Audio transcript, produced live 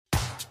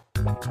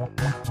Welcome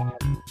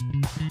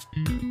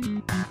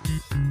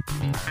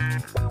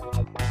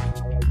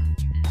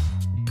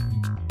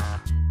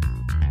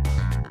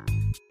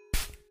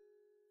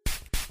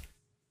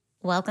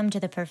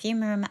to the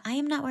perfume room. I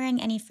am not wearing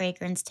any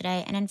fragrance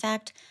today, and in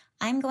fact,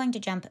 I'm going to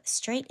jump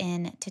straight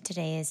in to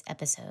today's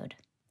episode.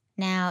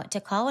 Now, to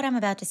call what I'm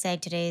about to say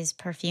today's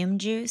perfume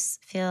juice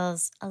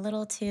feels a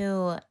little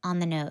too on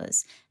the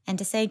nose, and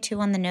to say too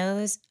on the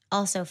nose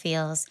also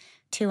feels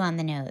too on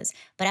the nose.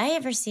 But I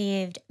have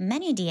received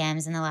many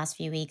DMs in the last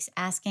few weeks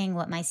asking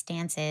what my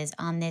stance is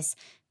on this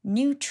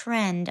new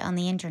trend on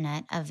the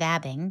internet of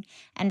vabbing,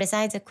 and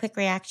besides a quick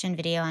reaction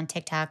video on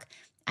TikTok,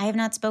 I have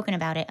not spoken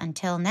about it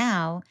until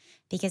now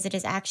because it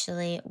is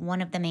actually one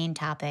of the main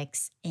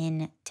topics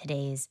in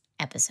today's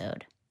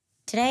episode.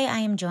 Today, I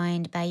am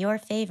joined by your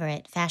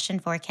favorite fashion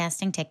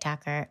forecasting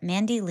TikToker,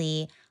 Mandy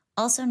Lee,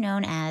 also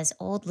known as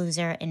Old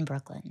Loser in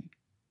Brooklyn.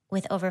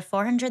 With over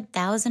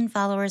 400,000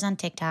 followers on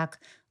TikTok,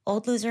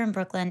 Old Loser in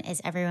Brooklyn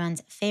is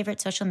everyone's favorite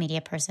social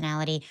media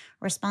personality,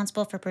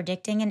 responsible for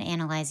predicting and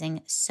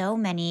analyzing so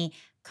many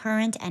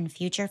current and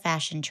future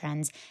fashion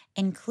trends,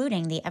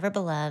 including the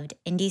ever-beloved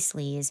indie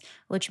sleaze,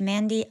 which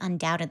Mandy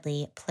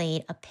undoubtedly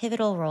played a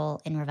pivotal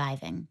role in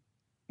reviving.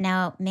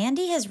 Now,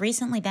 Mandy has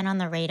recently been on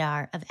the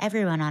radar of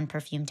everyone on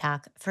Perfume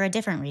Talk for a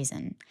different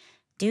reason,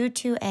 due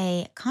to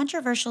a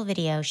controversial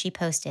video she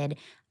posted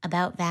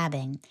about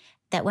vabbing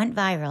that went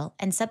viral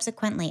and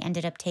subsequently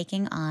ended up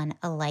taking on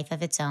a life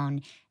of its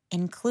own,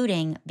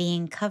 including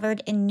being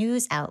covered in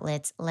news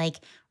outlets like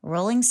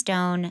Rolling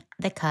Stone,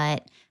 The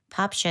Cut,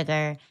 Pop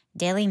Sugar,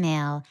 Daily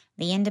Mail,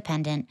 The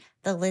Independent.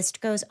 The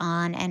list goes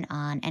on and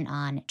on and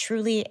on.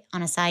 Truly,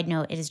 on a side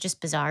note, it is just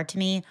bizarre to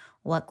me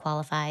what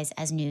qualifies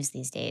as news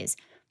these days.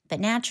 But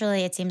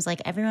naturally, it seems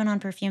like everyone on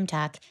Perfume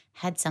Talk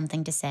had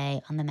something to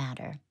say on the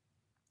matter.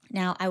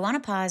 Now, I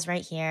want to pause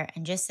right here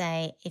and just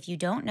say, if you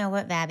don't know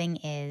what vabbing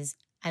is,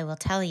 I will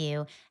tell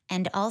you.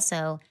 And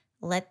also,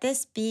 let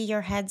this be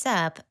your heads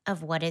up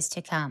of what is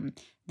to come.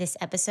 This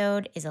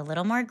episode is a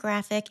little more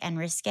graphic and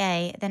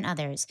risque than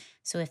others.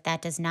 So if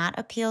that does not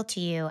appeal to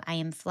you, I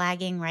am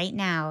flagging right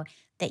now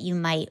that you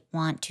might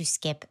want to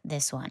skip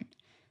this one.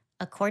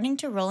 According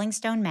to Rolling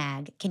Stone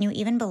Mag, can you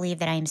even believe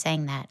that I am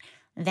saying that?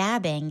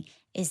 Vabbing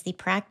is the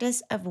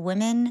practice of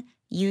women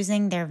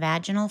using their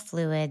vaginal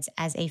fluids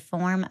as a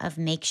form of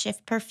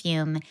makeshift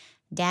perfume,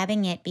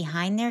 dabbing it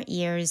behind their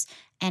ears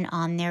and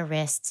on their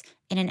wrists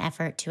in an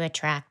effort to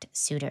attract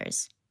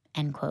suitors.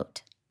 End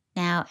quote.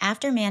 Now,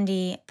 after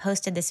Mandy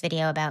posted this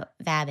video about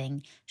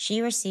vabbing,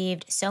 she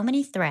received so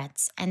many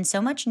threats and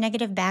so much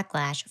negative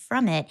backlash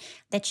from it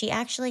that she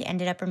actually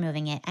ended up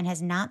removing it and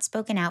has not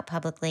spoken out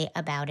publicly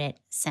about it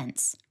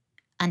since.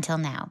 Until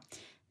now.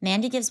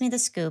 Mandy gives me the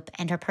scoop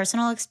and her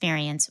personal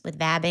experience with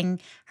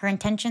vabbing, her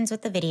intentions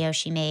with the video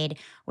she made,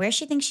 where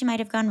she thinks she might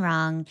have gone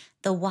wrong,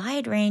 the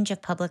wide range of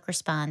public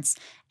response,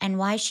 and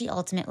why she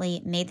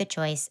ultimately made the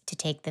choice to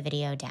take the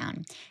video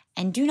down.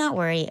 And do not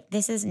worry,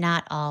 this is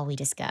not all we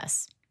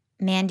discuss.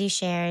 Mandy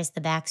shares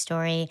the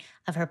backstory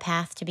of her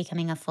path to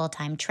becoming a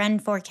full-time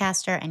trend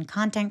forecaster and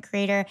content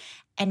creator,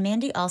 and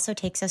Mandy also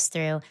takes us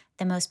through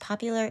the most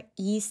popular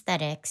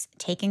aesthetics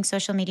taking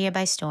social media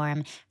by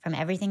storm, from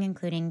everything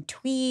including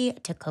twee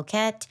to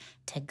coquette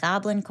to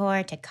goblin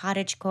core to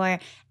cottagecore,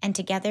 and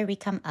together we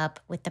come up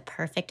with the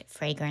perfect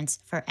fragrance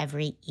for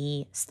every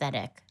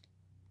aesthetic.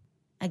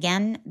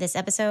 Again, this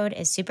episode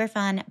is super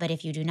fun, but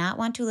if you do not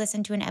want to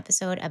listen to an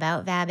episode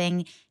about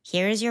vabbing,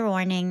 here is your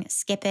warning.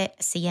 Skip it.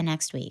 See you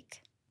next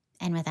week.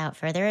 And without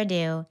further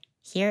ado,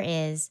 here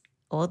is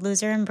Old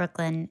Loser in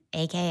Brooklyn,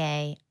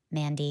 aka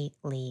Mandy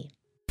Lee.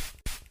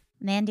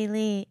 Mandy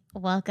Lee,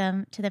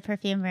 welcome to the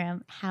Perfume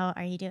Room. How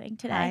are you doing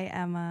today?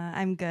 Hi, Emma.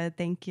 I'm good.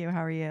 Thank you.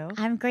 How are you?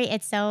 I'm great.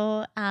 It's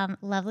so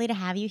lovely to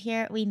have you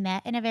here. We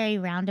met in a very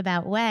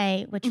roundabout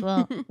way, which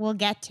we'll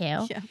get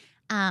to. Yeah.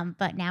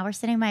 But now we're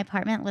sitting in my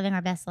apartment, living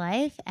our best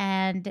life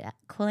and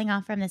cooling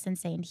off from this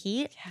insane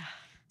heat. Yeah.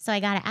 So I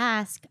got to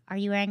ask, are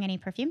you wearing any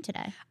perfume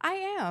today? I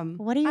am.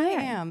 What are you wearing?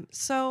 I am.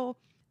 So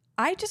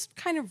I just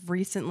kind of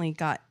recently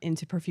got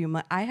into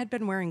perfume. I had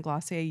been wearing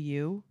Glossier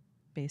U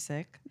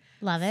Basic.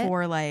 Love it.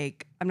 For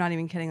I'm not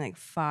even kidding,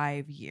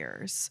 5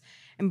 years.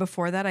 And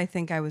before that, I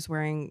think I was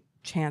wearing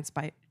Chance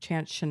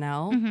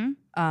Chanel.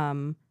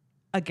 Mm-hmm.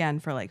 Again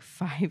for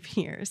 5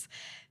 years.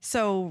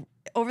 So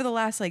over the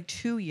last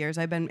 2 years,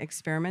 I've been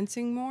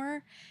experimenting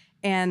more,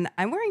 and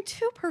I'm wearing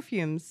 2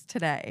 perfumes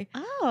today.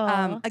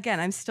 Oh. Again,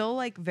 I'm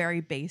still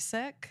very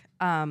basic,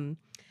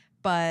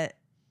 but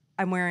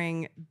I'm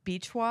wearing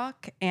Beach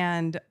Walk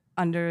and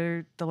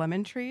Under the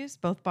Lemon Trees.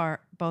 Both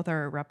are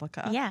a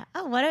replica. Yeah.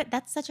 Oh,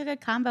 that's such a good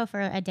combo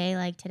for a day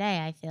like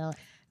today, I feel.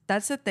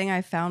 That's the thing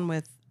I found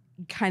with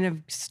kind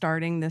of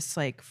starting this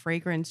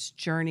fragrance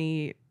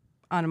journey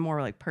on a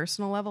more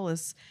personal level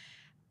is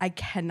I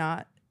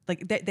cannot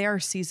they are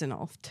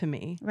seasonal to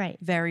me, right?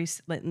 Very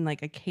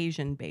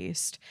occasion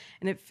based,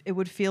 and it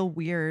would feel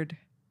weird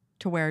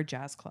to wear a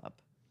jazz club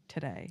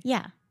today.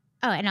 Yeah.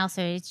 Oh, and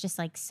also it's just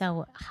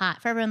so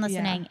hot for everyone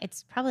listening. Yeah.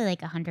 It's probably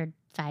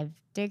 105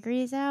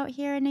 degrees out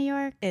here in New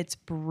York. It's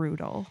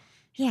brutal.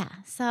 Yeah.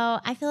 So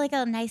I feel like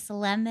a nice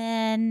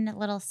lemon, a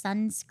little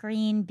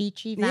sunscreen,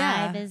 beachy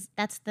vibe Yeah.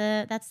 that's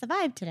the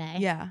vibe today.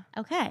 Yeah.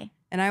 Okay.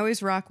 And I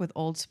always rock with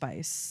Old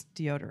Spice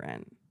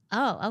deodorant.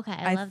 Oh, okay.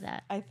 I love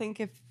that. I think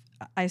if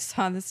I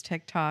saw this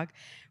TikTok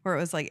where it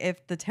was like,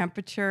 if the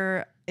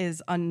temperature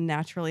is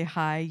unnaturally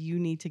high, you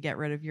need to get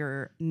rid of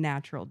your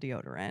natural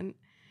deodorant.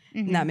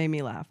 And Hmm. that made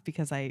me laugh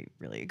because I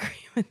really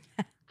agree with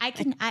that.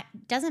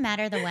 Doesn't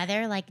matter the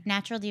weather, like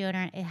natural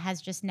deodorant, it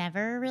has just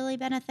never really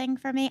been a thing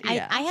for me. I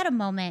Yeah. I had a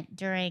moment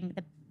during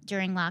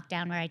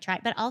lockdown where I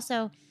tried, but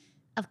also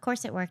of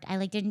course it worked. I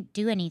like didn't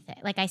do anything.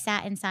 Like I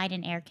sat inside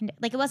in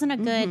like it wasn't a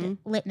good Hmm.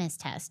 litmus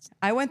test.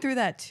 I went through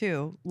that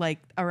too, like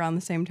around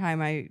the same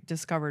time I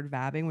discovered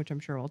vabbing, which I'm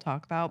sure we'll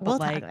talk about. But We'll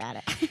talk like, about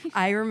it.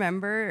 I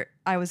remember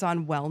I was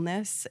on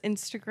wellness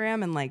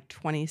Instagram in like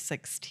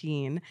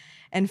 2016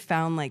 and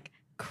found like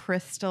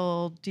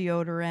crystal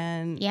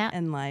deodorant Yeah.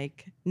 and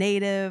like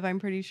native, I'm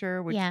pretty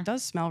sure, which Yeah.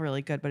 does smell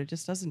really good, but it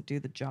just doesn't do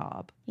the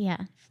job. Yeah.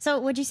 So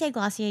would you say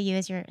Glossier U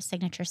is your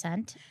signature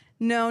scent?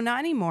 No, not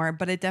anymore,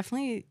 but it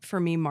definitely for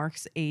me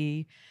marks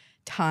a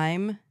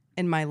time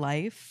in my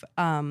life.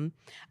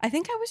 I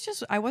think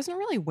I wasn't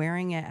really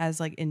wearing it as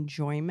like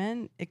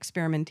enjoyment,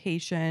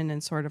 experimentation,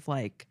 and sort of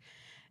like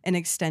an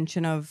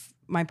extension of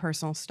my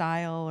personal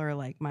style or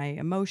like my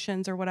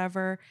emotions or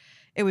whatever.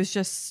 It was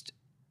just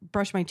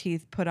brush my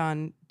teeth, put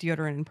on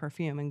deodorant and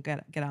perfume, and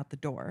get out the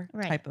door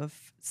Right. type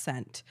of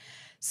scent.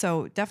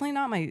 So definitely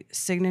not my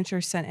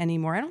signature scent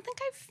anymore. I don't think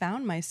I've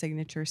found my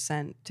signature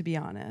scent, to be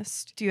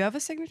honest. Do you have a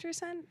signature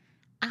scent?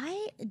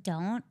 I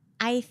don't.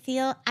 I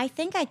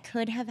think I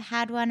could have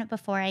had one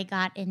before I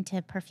got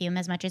into perfume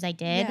as much as I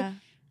did.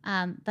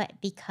 Yeah. But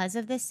because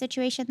of this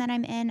situation that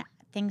I'm in,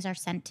 things are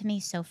sent to me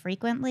so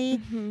frequently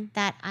Hmm.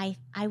 that I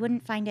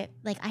wouldn't find it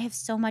like I have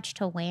so much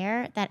to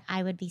wear that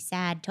I would be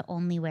sad to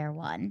only wear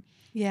one.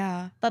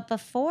 Yeah. But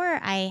before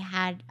I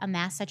had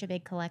amassed such a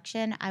big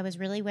collection, I was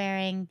really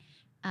wearing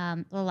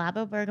Le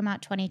Labo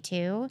Bergamot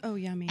 22 Oh,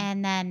 yummy.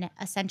 and then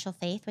Essential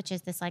Faith, which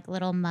is this like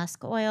little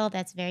musk oil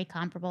that's very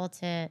comparable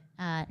to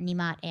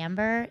Nimat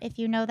Amber, if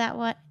you know that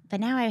one. But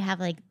now I have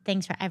like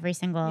things for every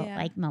single Yeah.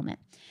 like moment.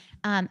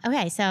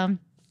 Okay, so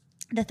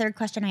the third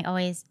question I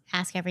always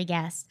ask every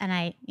guest,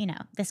 and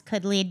this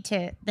could lead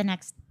to the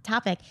next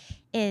topic,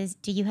 is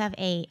do you have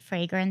a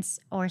fragrance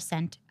or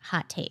scent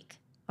hot take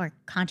or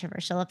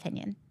controversial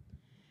opinion?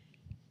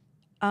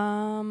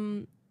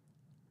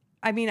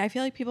 I mean, I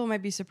feel like people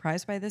might be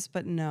surprised by this,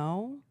 but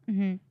no.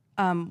 Mm-hmm.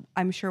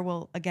 I'm sure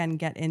we'll again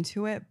get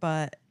into it,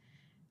 but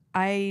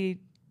I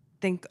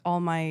think all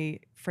my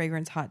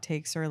fragrance hot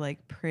takes are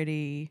like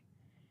pretty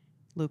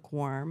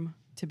lukewarm,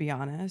 to be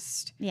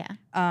honest. Yeah.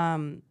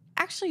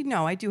 Actually,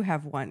 no, I do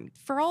have one.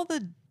 For all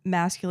the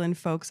masculine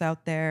folks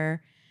out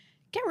there,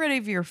 get rid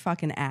of your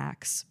fucking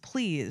Axe,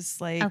 please.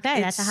 Like,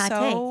 Okay, that's a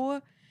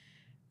hot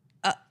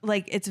take.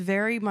 Like, it's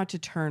very much a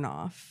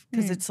turnoff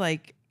because Mm. it's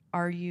like,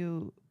 are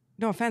you?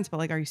 No offense, but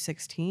like, are you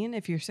 16?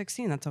 If you're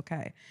 16, that's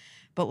okay.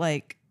 But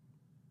like,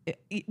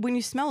 when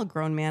you smell a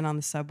grown man on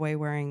the subway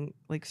wearing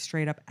like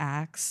straight up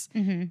Axe,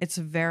 Mm-hmm. it's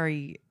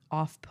very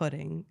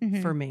off-putting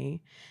Mhm. for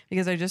me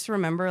because I just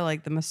remember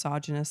like the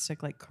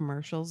misogynistic like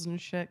commercials and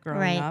shit growing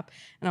Right. up,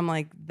 and I'm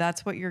like,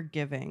 that's what you're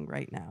giving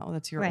right now.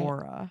 That's your Right.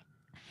 aura.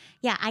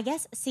 Yeah, I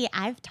guess, see,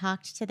 I've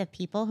talked to the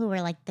people who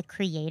were like the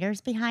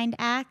creators behind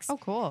Axe. Oh,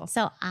 cool.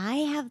 So I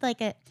have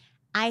like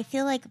I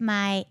feel like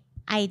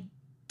I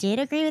did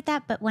agree with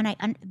that, but when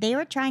they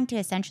were trying to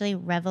essentially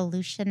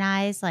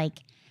revolutionize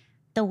like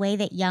the way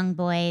that young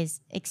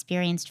boys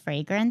experienced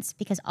fragrance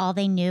because all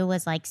they knew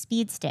was like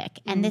Speed Stick.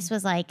 And this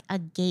was like a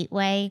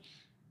gateway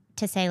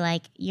to say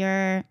like,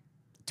 you're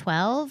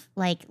 12,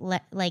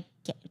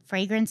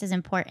 fragrance is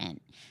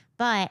important.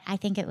 But I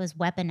think it was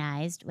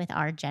weaponized with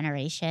our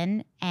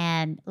generation.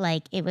 And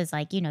like, it was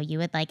like, you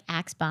would like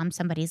Axe bomb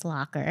somebody's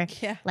locker,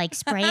 Yeah. like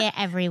spray it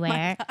My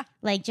everywhere, God.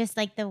 like just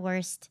like the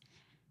worst.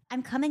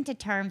 I'm coming to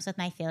terms with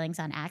my feelings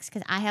on Axe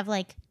because I have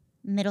like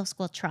middle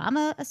school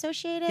trauma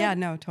associated. Yeah,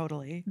 no,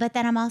 totally. But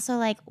then I'm also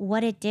like,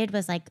 what it did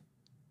was like,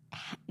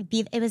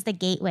 it was the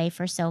gateway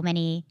for so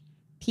many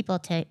people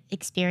to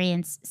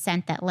experience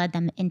scent that led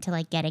them into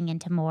like getting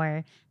into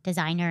more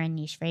designer and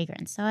niche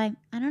fragrance. So I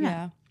don't know.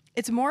 Yeah.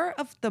 It's more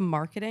of the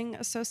marketing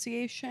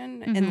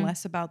association and Mhm.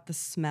 less about the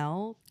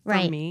smell for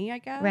Right. me, I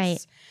guess.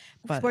 Right.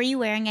 But Were you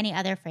wearing any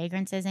other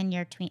fragrances in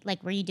your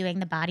like, were you doing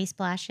the body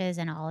splashes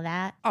and all of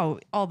that? oh,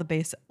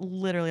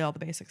 literally all the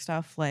basic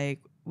stuff.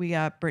 Like we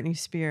got Britney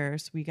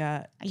Spears, we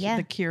got Yeah.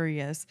 the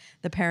Curious,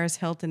 the Paris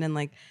Hilton, and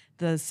like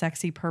the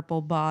sexy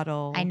purple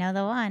bottle. I know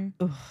the one.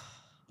 Ugh,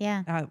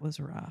 Yeah. that was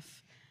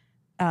rough.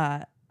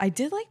 I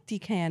did like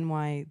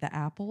DKNY, the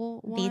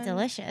apple one. Be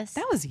delicious.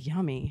 That was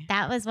yummy.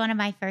 That was one of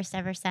my first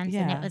ever scents.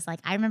 And it Yeah. was like,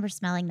 I remember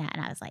smelling that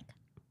and I was like,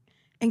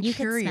 And you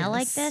Curious. could smell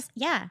like this?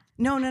 Yeah.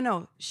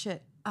 No.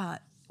 Shit.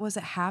 Was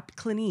it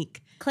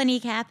Clinique?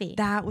 Clinique Happy.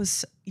 That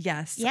was,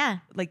 yes. Yeah.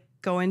 Like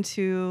going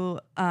to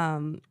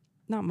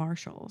not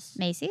Marshall's.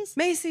 Macy's.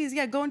 Macy's,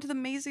 yeah, going to the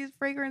Macy's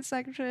fragrance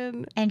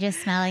section. And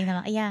just smelling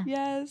them. Yeah.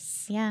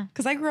 Yes. Yeah.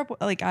 Because I grew up,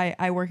 like,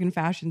 I work in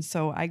fashion,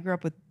 so I grew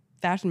up with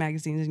fashion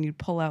magazines and you'd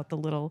pull out the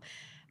little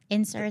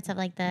Inserts of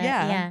like the,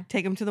 yeah, yeah.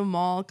 take them to the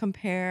mall,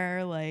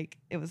 compare. Like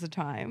it was a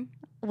time.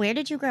 Where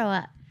did you grow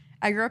up?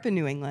 I grew up in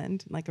New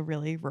England, like a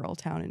really rural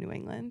town in New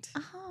England,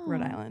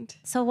 Rhode Oh. Island.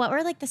 So what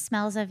were like the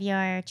smells of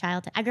your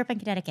childhood? I grew up in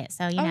Connecticut,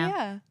 so you Oh know,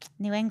 yeah.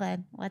 New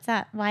England. What's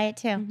up? Wyatt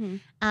too. Mm-hmm.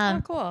 Oh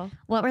Um, cool.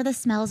 what were the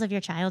smells of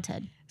your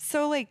childhood?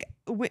 So like,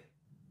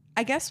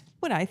 I guess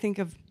when I think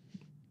of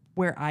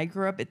where I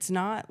grew up, it's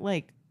not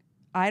like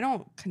I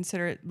don't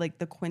consider it like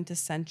the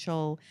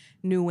quintessential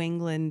New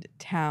England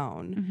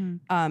town.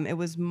 It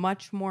was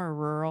much more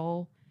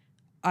rural.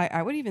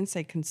 I would even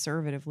say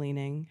conservative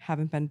leaning.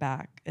 Haven't been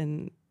back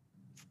in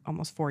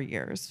almost 4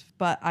 years,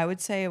 but I would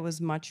say it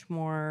was much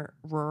more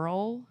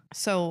rural.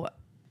 So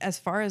as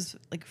far as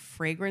like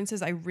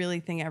fragrances, I really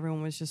think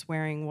everyone was just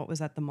wearing what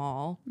was at the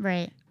mall.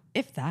 Right.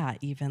 If that,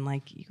 even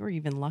like you were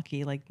even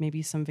lucky, like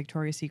maybe some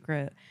Victoria's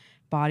Secret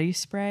body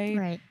spray.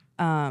 Right.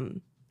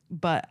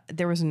 But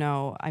there was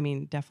no, I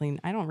mean, definitely,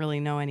 I don't really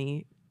know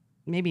any,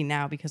 maybe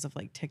now because of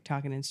like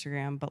TikTok and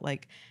Instagram, but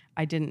like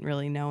I didn't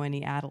really know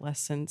any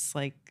adolescents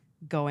like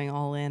going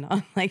all in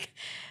on like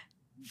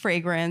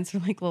fragrance or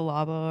like Le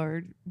Labo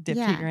or Diptyque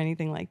Yeah. or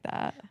anything like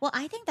that. Well,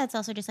 I think that's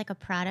also just like a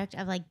product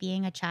of like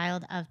being a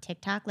child of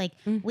TikTok. Like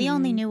we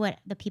only knew what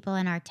the people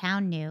in our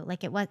town knew.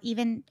 Like it was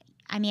even,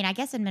 I mean, I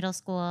guess in middle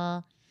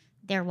school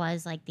there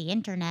was like the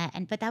internet,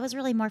 but that was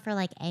really more for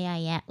like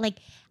AIM. Like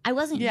I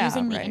wasn't Yeah,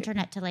 using the right.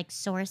 internet to like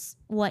source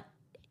what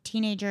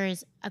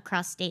teenagers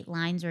across state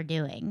lines were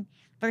doing.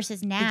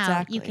 Versus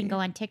now you can Exactly. go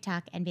on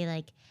TikTok and be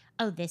like,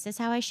 oh, this is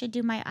how I should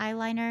do my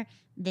eyeliner.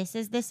 This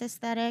is this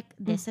aesthetic.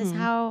 This is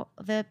how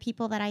the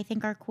people that I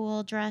think are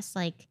cool dress.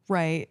 Like,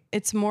 Right.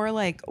 It's more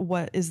like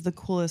what is the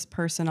coolest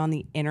person on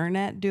the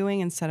internet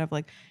doing instead of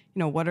like, you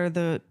know, what are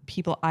the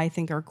people I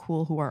think are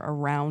cool who are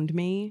around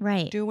me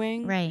right.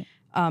 doing? Right.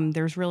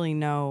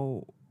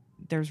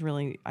 There's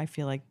really, I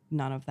feel like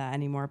none of that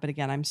anymore. But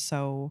again, I'm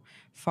so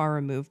far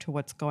removed to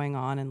what's going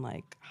on in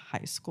like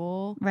high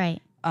school. Right.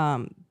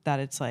 That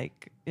it's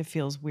like, it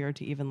feels weird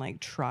to even like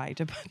try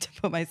to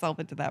put myself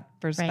into that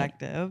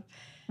perspective.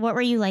 What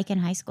were you like in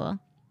high school?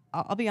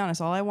 I'll be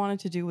honest. All I wanted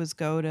to do was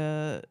go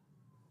to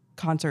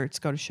concerts,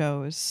 go to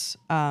shows.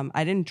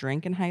 I didn't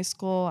drink in high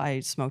school.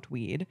 I smoked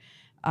weed.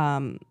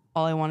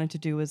 All I wanted to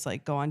do was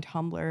like go on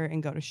Tumblr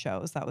and go to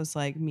shows. That was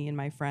like me and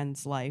my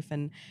friend's life.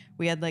 And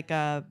we had like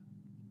a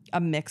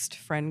mixed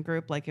friend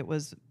group. Like it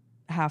was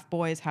half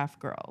boys, half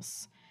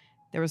girls.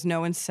 There was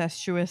no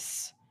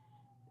incestuous.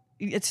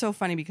 It's so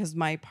funny because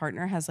my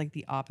partner has like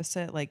the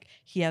opposite. Like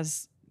he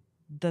has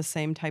the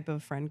same type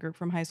of friend group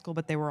from high school,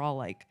 but they were all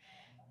like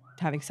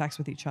having sex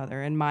with each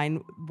other, and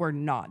mine were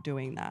not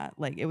doing that.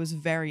 Like it was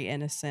very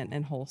innocent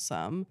and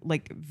wholesome,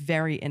 like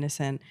very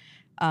innocent.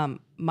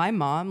 My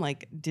mom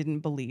like didn't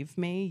believe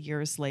me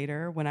years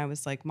later when I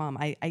was like, Mom,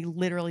 I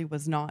literally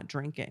was not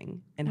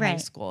drinking in high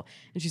Right. school.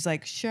 And she's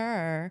like,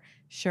 sure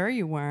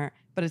you weren't.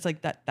 But it's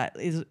like that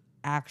is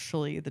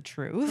actually the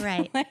truth.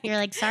 Right. Like, You're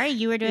like, sorry,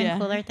 you were doing yeah.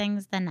 cooler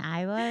things than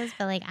I was,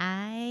 but like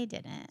I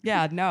didn't.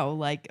 Yeah, no,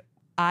 like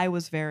I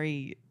was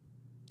very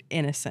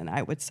innocent,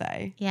 I would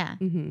say. Yeah.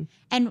 Mm-hmm.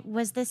 And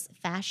was this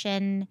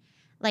fashion,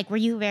 like, were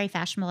you very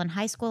fashionable in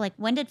high school? Like,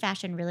 when did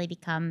fashion really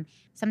become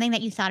something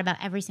that you thought about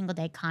every single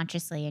day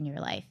consciously in your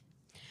life?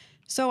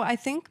 So I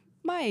think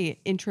my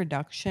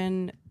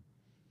introduction,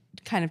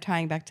 kind of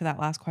tying back to that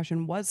last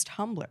question, was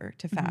Tumblr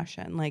to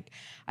fashion. Like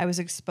I was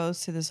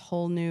exposed to this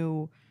whole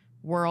new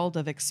world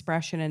of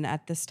expression. And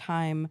at this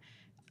time,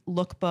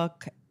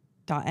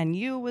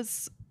 lookbook.nu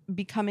was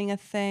becoming a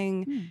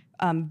thing.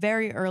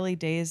 Very early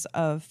days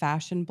of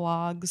fashion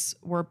blogs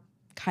were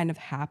kind of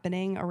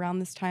happening around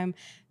this time,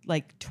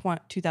 like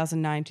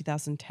 2009,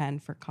 2010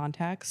 for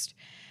context.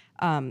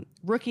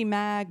 Rookie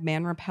Mag,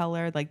 Man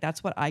Repeller, like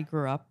that's what I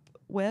grew up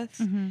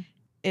with.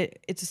 It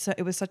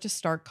was such a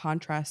stark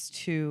contrast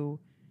to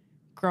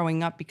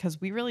growing up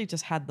because we really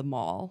just had the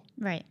mall.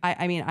 Right.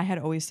 I mean, I had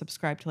always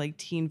subscribed to like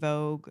Teen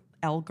Vogue,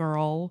 Elle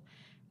Girl,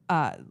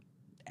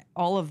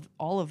 all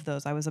of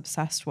those I was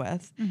obsessed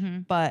with.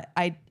 But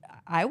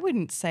I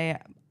wouldn't say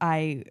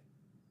I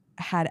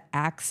had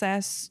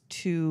access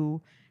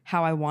to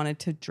how I wanted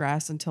to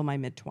dress until my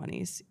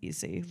mid-20s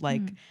easy.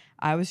 Like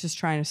I was just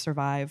trying to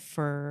survive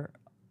for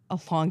a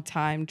long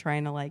time,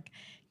 trying to like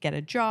get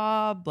a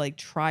job, like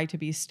try to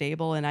be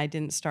stable, and I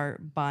didn't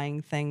start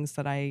buying things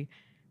that I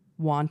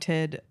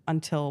wanted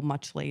until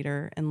much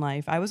later in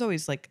life. I was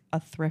always like a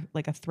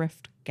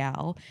thrift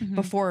gal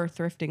before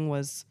thrifting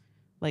was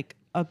like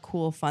a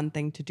cool fun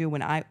thing to do. We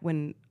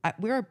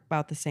were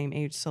about the same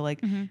age, so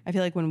like I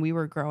feel like when we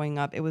were growing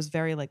up, it was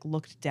very like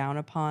looked down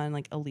upon,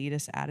 like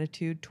elitist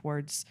attitude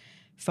towards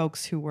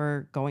folks who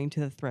were going to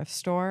the thrift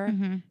store.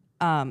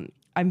 I'm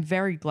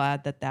very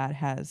glad that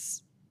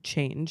has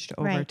changed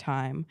over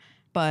time,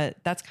 but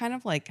that's kind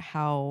of like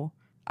how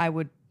I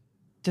would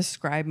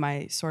describe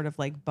my sort of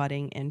like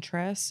budding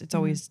interest. It's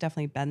always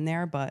definitely been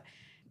there, but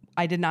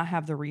I did not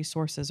have the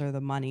resources or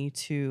the money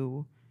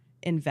to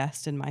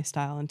invest in my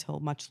style until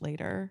much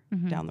later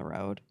down the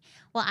road.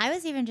 Well, I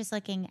was even just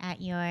looking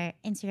at your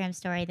Instagram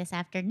story this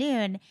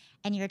afternoon,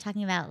 and you were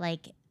talking about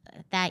like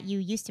that you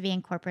used to be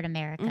in corporate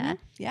America.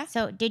 Yeah.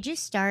 So, did you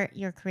start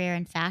your career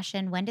in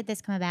fashion? When did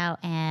this come about,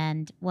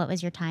 and what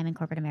was your time in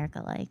corporate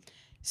America like?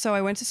 So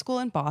I went to school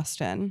in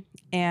Boston,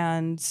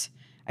 and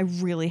I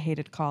really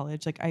hated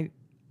college. Like I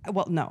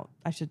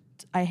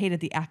hated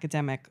the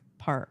academic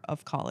part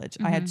of college.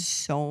 I had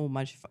so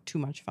much, too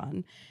much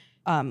fun,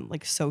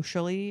 like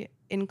socially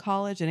in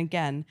college. And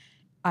again,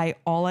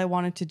 all I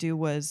wanted to do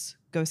was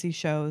go see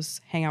shows,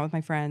 hang out with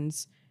my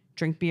friends,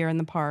 drink beer in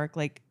the park.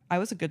 Like I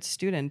was a good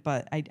student,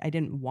 but I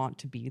didn't want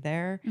to be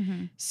there.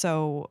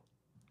 So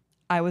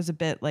I was a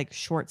bit like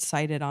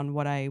short-sighted on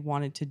what I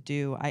wanted to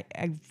do.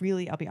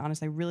 I'll be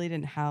honest, I really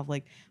didn't have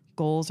like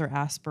goals or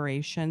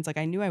aspirations. Like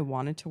I knew I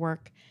wanted to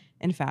work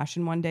in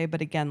fashion one day,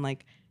 but again,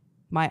 like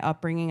my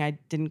upbringing, I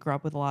didn't grow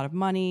up with a lot of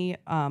money.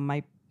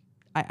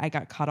 I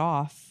got cut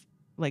off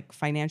like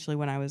financially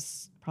when I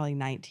was probably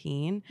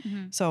 19.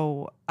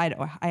 So I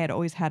had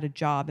always had a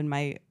job, and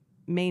my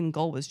main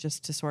goal was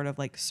just to sort of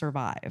like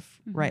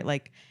survive, right?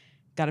 Like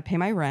got to pay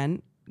my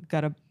rent,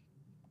 got to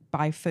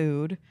buy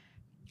food.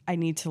 I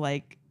need to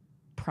like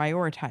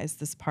prioritize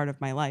this part of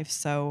my life.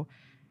 So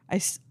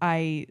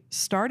I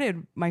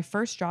started my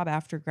first job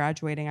after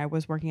graduating. I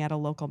was working at a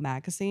local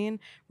magazine,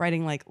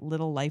 writing like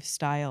little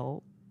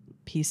lifestyle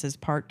pieces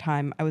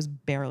part-time. I was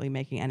barely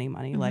making any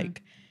money.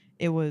 Like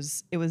it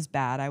was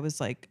bad. I was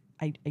like,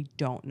 I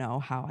don't know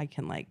how I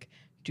can like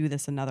do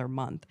this another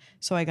month.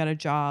 So I got a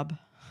job.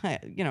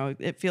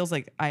 It feels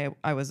like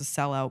I was a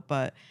sellout,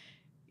 but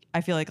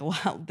I feel like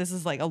this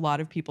is like a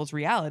lot of people's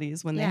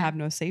realities when they have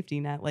no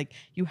safety net. Like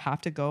you have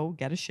to go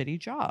get a shitty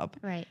job.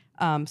 Right.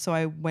 So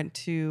I went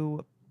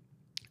to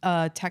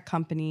a tech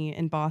company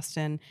in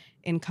Boston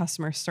in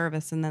customer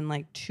service. And then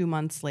like 2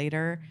 months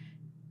later,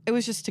 it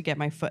was just to get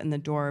my foot in the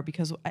door,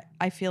 because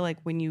I feel like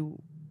when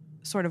you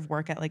sort of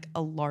work at like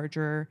a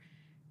larger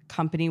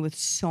company with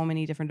so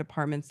many different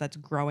departments that's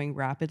growing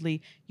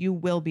rapidly, you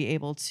will be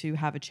able to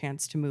have a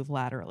chance to move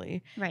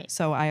laterally. Right.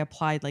 So I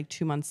applied like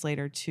 2 months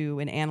later to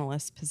an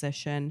analyst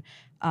position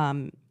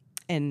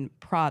in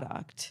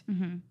product.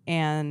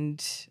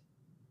 And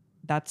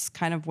that's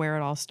kind of where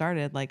it all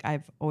started. Like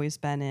I've always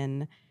been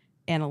in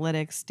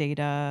analytics,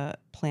 data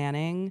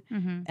planning.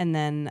 And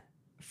then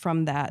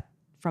from that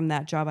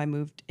job, I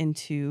moved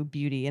into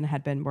beauty and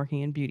had been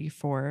working in beauty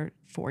for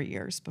 4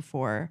 years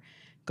before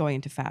going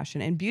into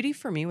fashion. And beauty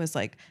for me was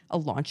like a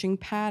launching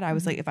pad. I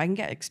was like, if I can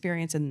get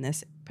experience in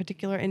this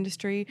particular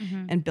industry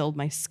and build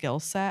my skill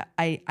set,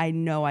 I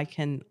know I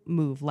can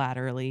move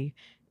laterally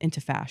into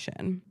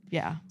fashion.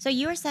 Yeah. So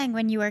you were saying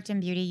when you worked in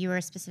beauty, you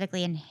were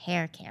specifically in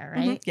hair care,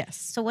 right? Yes.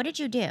 So what did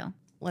you do?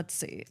 Let's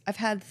see. I've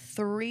had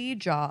three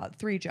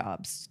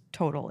jobs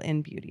total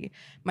in beauty.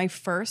 My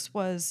first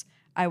was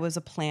I was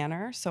a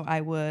planner. So I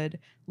would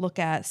look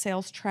at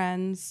sales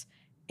trends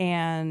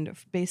and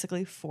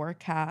basically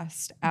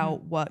forecast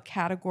out what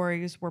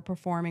categories were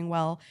performing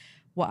well,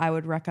 what I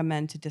would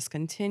recommend to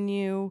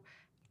discontinue,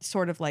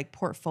 sort of like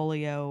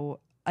portfolio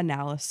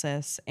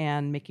analysis,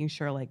 and making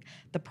sure like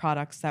the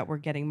products that were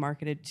getting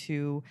marketed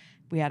to,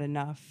 we had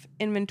enough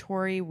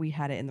inventory, we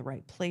had it in the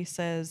right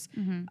places,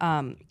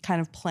 kind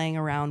of playing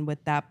around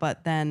with that.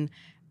 But then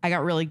I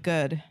got really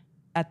good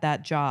at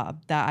that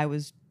job that I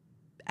was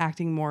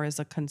acting more as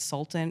a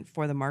consultant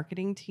for the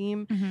marketing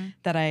team,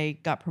 that I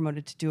got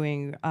promoted to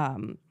doing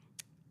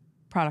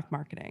product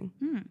marketing.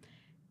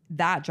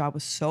 That job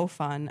was so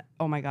fun.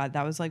 Oh my God.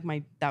 That was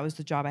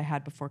the job I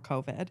had before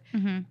COVID.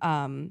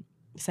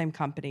 Same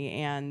company.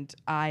 And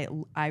I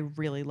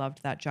really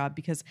loved that job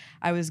because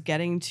I was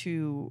getting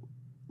to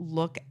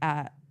look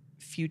at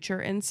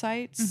future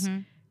insights,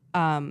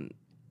 and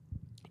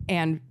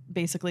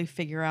basically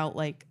figure out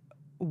like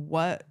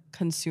what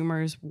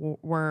consumers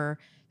were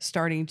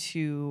starting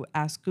to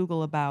ask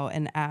Google about,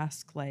 and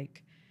ask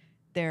like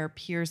their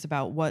peers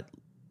about what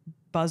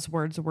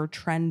buzzwords were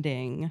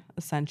trending,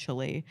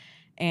 essentially.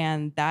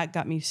 And that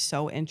got me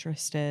so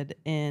interested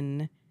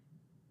in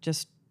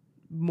just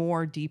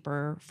more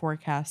deeper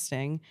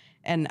forecasting.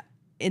 And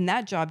in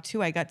that job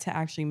too, I got to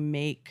actually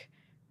make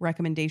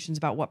recommendations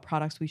about what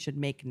products we should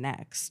make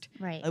next.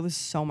 Right. It was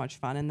so much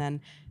fun. And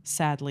then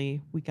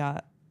sadly we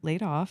got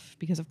laid off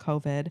because of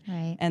COVID.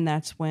 Right. And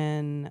that's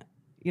when,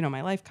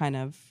 my life kind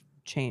of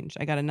changed.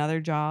 I got another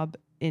job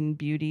in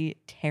beauty,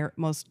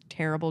 most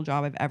terrible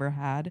job I've ever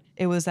had.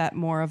 It was at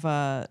more of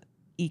a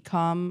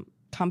e-com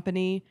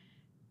company.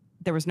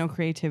 There was no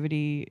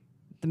creativity.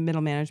 The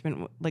middle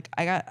management, like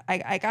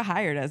I got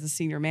hired as a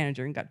senior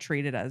manager and got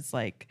treated as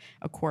like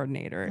a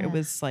coordinator. Yeah. It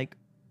was like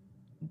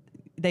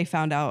they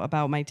found out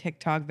about my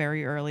TikTok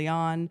very early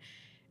on.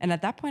 And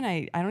at that point,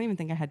 I don't even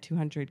think I had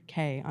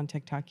 200K on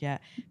TikTok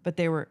yet. But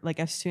they were like,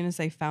 as soon as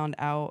they found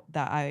out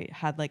that I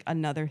had like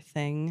another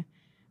thing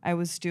I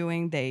was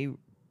doing, they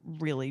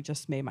really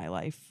just made my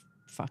life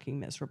fucking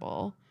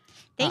miserable.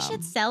 They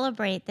should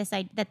celebrate this,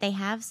 that they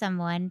have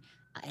someone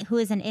who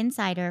is an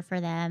insider for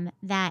them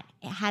that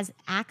has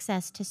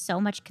access to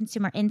so much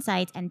consumer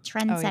insights and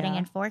trend Oh, setting yeah.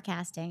 and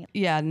forecasting.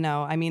 Yeah,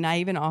 no. I mean, I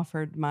even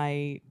offered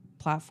my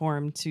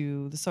platform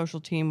to the social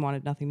team,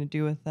 wanted nothing to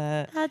do with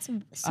it. That's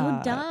so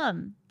Uh,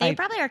 dumb. They I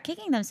probably are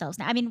kicking themselves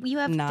now. I mean, you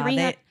have nah,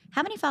 300. they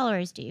How many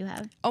followers do you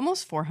have?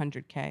 almost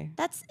 400K.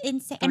 That's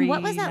insane. And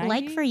what was that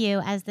like for 390. you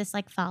as this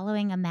like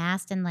following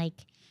amassed and like,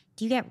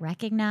 do you get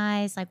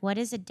recognized? Like, what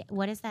is it?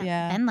 What has that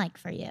Yeah. been like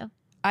for you?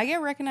 I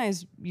get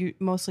recognized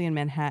mostly in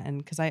Manhattan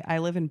because I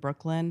live in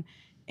Brooklyn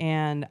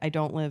and I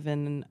don't live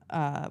in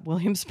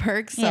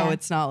Williamsburg. So Yeah.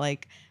 it's not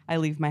like I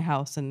leave my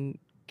house and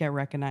get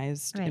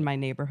recognized Right. in my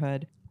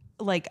neighborhood.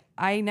 Like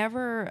I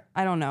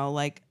don't know,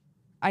 like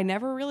I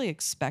never really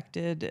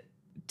expected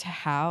to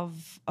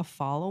have a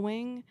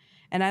following.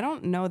 And I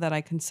don't know that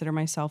I consider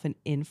myself an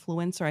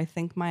influencer. I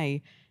think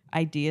my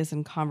ideas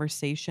and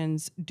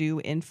conversations do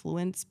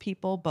influence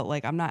people, but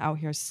like I'm not out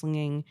here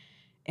slinging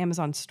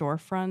Amazon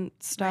storefront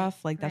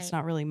stuff. Like that's right.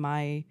 not really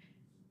my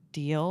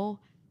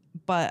deal.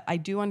 But I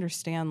do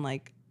understand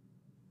like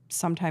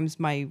sometimes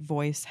my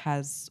voice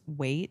has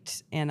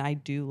weight and I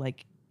do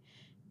like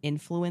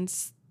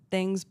influence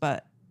things,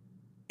 but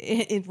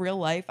in real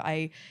life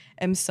I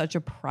am such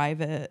a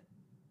private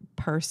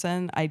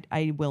person.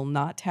 I will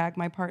not tag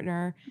my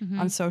partner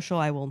on social.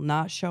 I will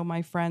not show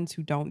my friends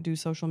who don't do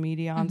social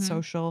media on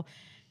social.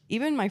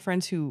 Even my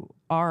friends who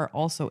are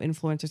also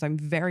influencers, I'm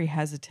very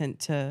hesitant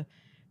to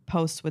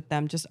post with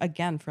them just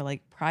again for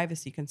like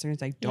privacy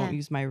concerns. I don't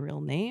use my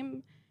real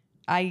name.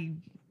 I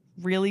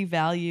really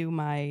value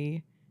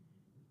my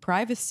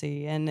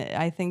privacy, and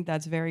I think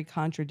that's very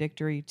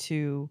contradictory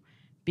to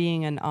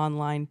being an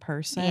online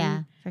person.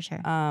 Yeah, for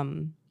sure.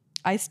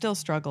 I still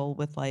struggle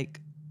with like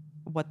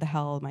what the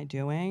hell am I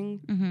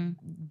doing?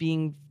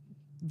 Being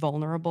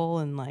vulnerable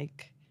and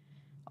like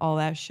all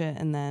that shit,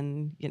 and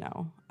then, you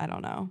know, I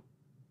don't know.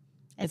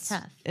 It's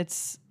tough.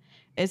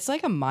 It's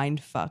like a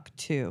mind fuck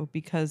too,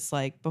 because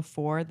like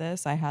before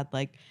this I had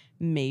like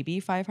maybe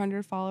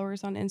 500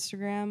 followers on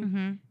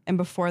Instagram, and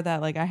before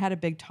that like I had a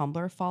big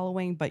Tumblr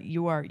following, but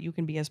you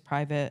can be as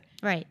private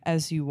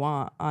as you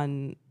want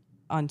on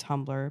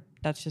Tumblr.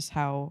 That's just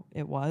how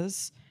it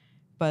was.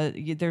 But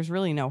there's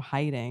really no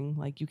hiding.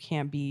 Like you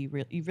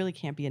really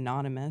can't be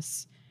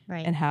anonymous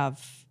and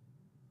have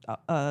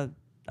a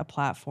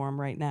platform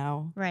right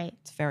now. Right.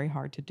 It's very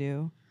hard to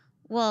do.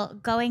 Well,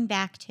 going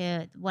back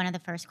to one of the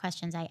first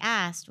questions I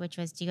asked, which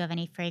was, do you have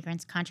any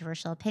fragrance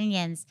controversial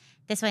opinions?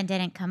 This one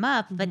didn't come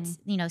up, but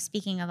you know,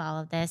 speaking of all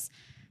of this,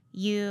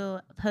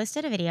 you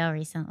posted a video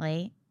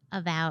recently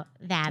about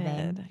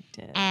vabbing. I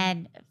did.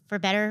 And for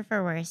better or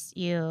for worse,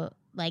 you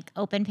like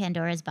opened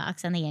Pandora's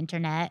box on the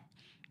internet,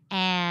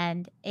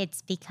 and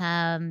it's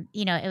become,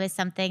 you know, it was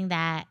something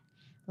that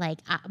like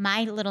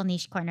my little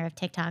niche corner of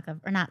TikTok,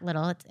 or not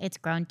little, it's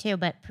grown too,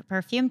 but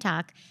perfume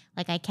talk,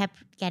 like I kept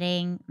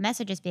getting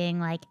messages being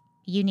like,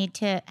 you need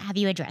to, have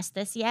you addressed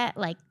this yet?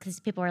 Like, because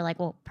people were like,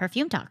 well,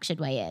 perfume talk should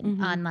weigh in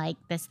on like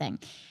this thing.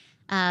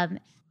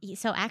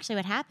 So actually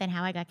what happened,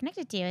 how I got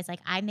connected to you is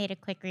like, I made a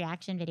quick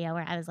reaction video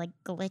where I was like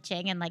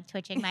glitching and like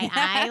twitching my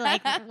eye,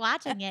 like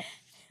watching it.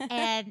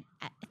 And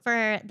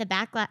for the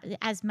backlash,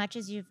 as much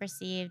as you've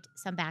received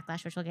some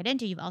backlash, which we'll get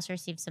into, you've also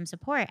received some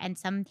support. And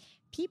some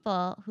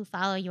people who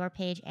follow your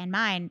page and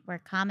mine were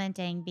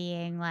commenting,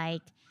 being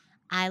like,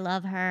 I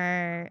love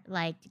her,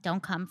 like,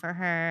 don't come for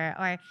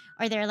her.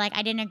 Or they're like,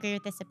 I didn't agree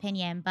with this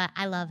opinion, but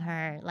I love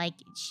her. Like,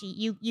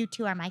 you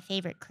two are my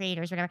favorite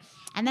creators, whatever.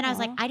 And then I was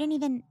like, I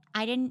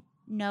didn't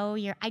know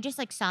I just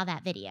like saw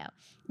that video. And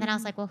then I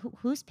was like, well,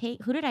 who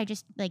did I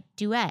just like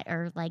duet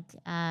or like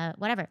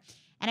whatever.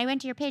 And I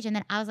went to your page, and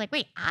then I was like,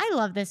 wait, I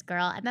love this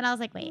girl. And then I was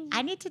like, wait,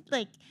 I need to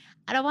like,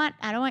 I don't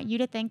want you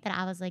to think that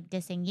I was like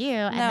dissing you.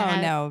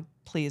 And no,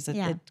 please.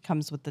 It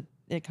comes with the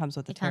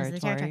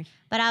territory.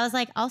 But I was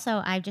like,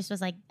 also, I just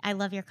was like, I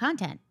love your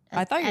content.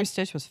 I thought your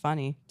stitch was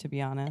funny, to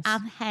be honest.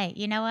 Hey,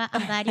 you know what?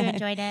 I'm glad you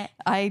enjoyed it.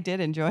 I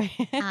did enjoy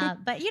it.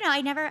 But you know,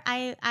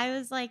 I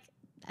was like,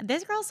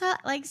 this girl's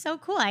like so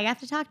cool. I have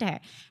to talk to her.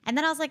 And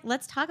then I was like,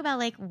 let's talk about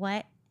like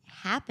what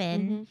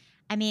happened.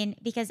 I mean,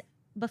 because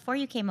before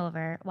you came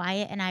over,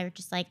 Wyatt and I were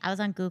just like, I was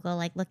on Google,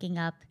 like looking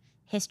up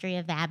history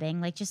of vabbing,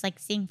 like just like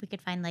seeing if we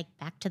could find like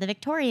back to the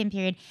Victorian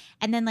period.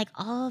 And then like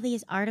all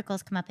these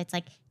articles come up. It's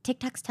like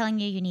TikTok's telling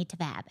you need to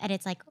vab. And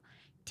it's like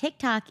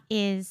TikTok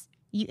is,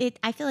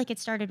 I feel like it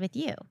started with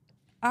you.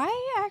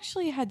 I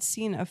actually had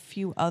seen a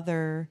few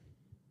other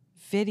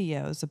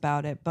videos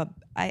about it, but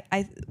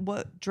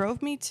what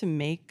drove me to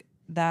make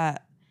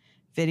that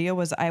video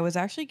was I was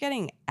actually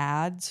getting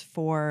ads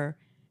for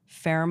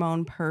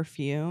pheromone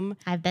perfume.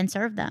 I've been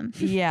served them.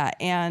 Yeah.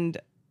 And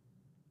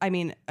I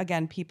mean,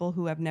 again, people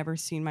who have never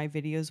seen my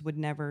videos would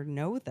never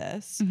know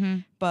this,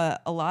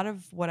 but a lot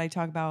of what I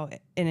talk about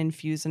and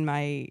infuse in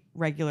my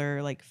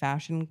regular like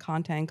fashion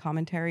content and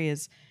commentary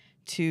is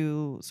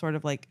to sort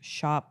of like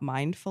shop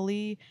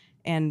mindfully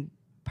and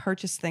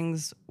purchase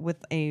things with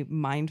a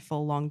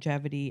mindful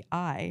longevity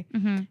eye,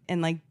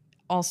 and like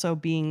also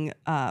being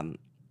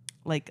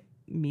like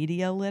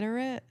media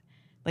literate,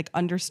 like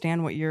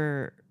understand what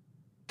you're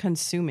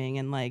consuming,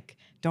 and like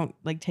don't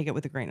like take it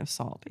with a grain of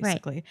salt, Right.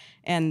 basically.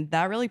 And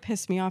that really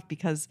pissed me off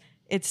because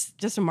it's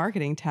just a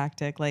marketing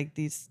tactic. Like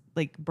these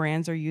like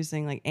brands are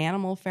using like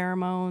animal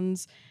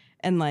pheromones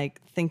and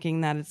like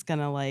thinking that it's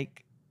gonna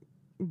like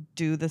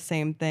do the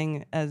same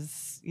thing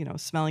as, you know,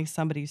 smelling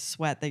somebody's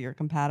sweat that you're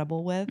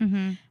compatible with.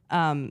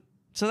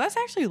 So that's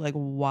actually like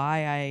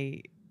why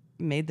I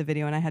made the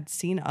video, and I had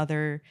seen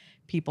other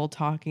people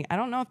talking. I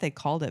don't know if they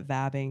called it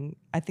vabbing.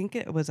 I think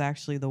it was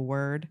actually the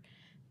word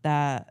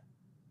that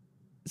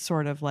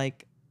sort of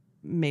like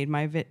made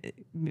my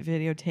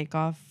video take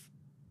off,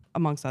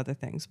 amongst other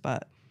things.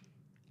 But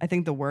I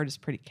think the word is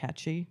pretty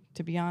catchy,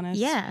 to be honest.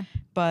 Yeah.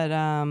 But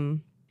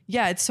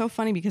yeah, it's so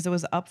funny because it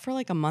was up for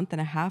like a month and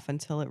a half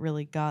until it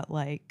really got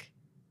like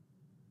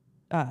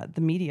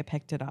the media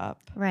picked it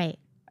up. Right.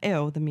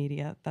 Ew, the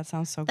media. That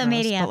sounds so The gross.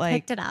 media but like,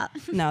 picked it up.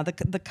 No,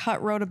 the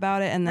Cut wrote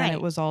about it, and then Right.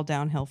 it was all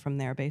downhill from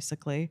there,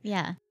 basically.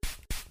 Yeah.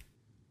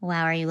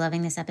 Wow, are you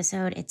loving this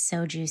episode? It's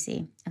so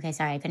juicy. Okay,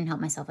 sorry, I couldn't help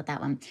myself with that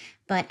one.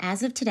 But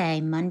as of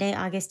today, Monday,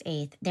 August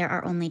 8th, there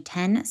are only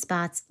 10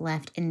 spots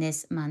left in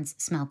this month's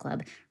Smell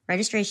Club.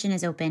 Registration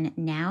is open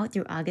now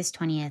through August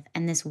 20th,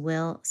 and this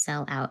will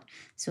sell out.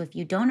 So if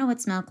you don't know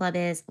what Smell Club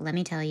is, let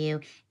me tell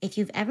you. If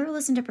you've ever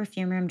listened to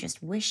Perfume Room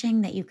just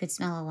wishing that you could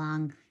smell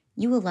along,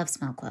 you will love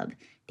Smell Club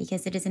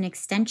because it is an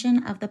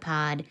extension of the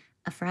pod,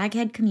 a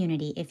fraghead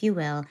community, if you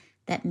will,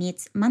 that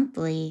meets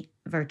monthly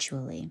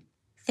virtually.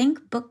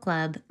 Think book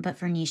club, but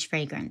for niche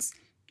fragrance.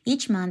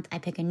 Each month, I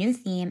pick a new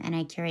theme and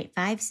I curate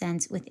 5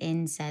 scents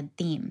within said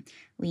theme.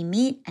 We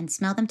meet and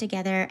smell them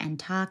together and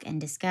talk and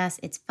discuss.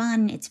 It's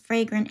fun, it's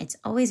fragrant, it's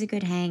always a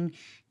good hang.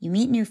 You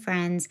meet new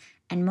friends,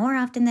 and more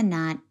often than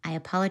not, I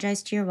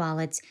apologize to your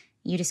wallets.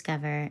 You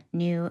discover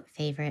new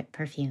favorite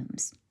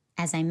perfumes.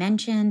 As I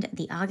mentioned,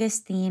 the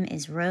August theme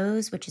is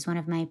rose, which is one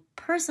of my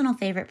personal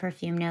favorite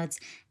perfume notes,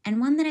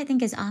 and one that I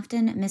think is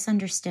often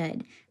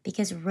misunderstood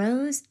because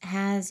rose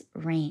has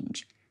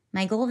range.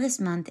 My goal this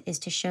month is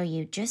to show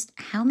you just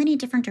how many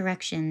different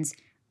directions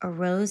a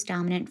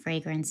rose-dominant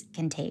fragrance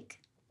can take.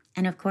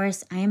 And of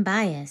course, I am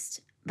biased,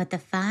 but the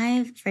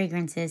 5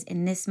 fragrances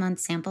in this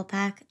month's sample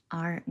pack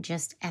are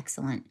just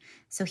excellent.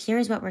 So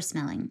here's what we're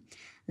smelling.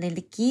 Le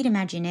Liquide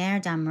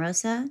Imaginaire Dame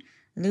Rosa,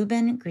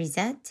 Lubin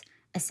Grisette,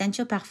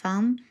 Essential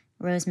Parfum,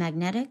 Rose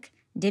Magnetic,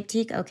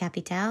 Diptyque Eau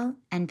Capitale,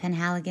 and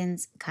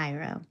Penhaligon's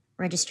Cairo.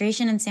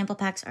 Registration and sample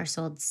packs are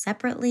sold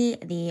separately.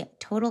 The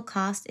total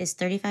cost is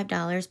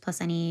 $35 plus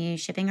any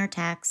shipping or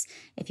tax.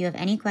 If you have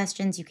any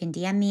questions, you can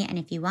DM me, and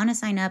if you want to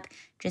sign up,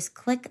 just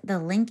click the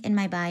link in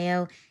my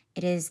bio.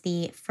 It is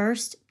the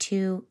first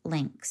 2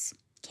 links.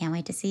 Can't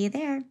wait to see you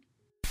there.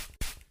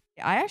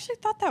 I actually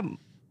thought that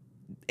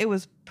it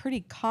was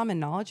pretty common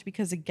knowledge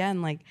because,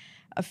 again, like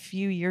a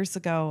few years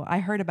ago, I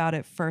heard about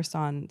it first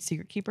on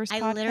Secret Keepers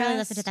podcast. I literally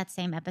listened to that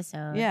same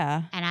episode.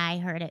 Yeah. And I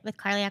heard it with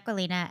Carly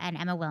Aquilina and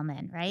Emma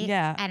Willman, right?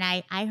 Yeah. And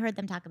I heard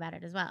them talk about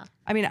it as well.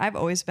 I mean, I've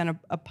always been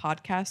a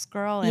podcast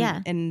girl,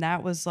 and, and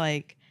that was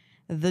like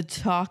the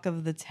talk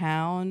of the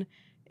town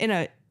in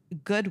a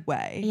good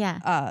way.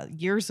 Yeah.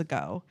 Years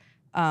ago.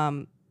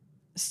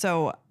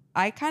 So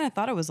I kind of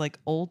thought it was like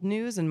old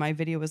news, and my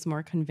video was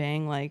more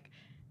conveying like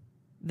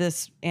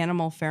this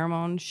animal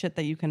pheromone shit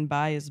that you can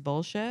buy is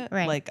bullshit.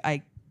 Right. Like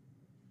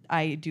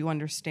I do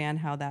understand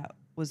how that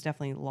was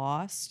definitely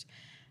lost.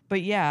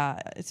 But yeah,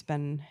 it's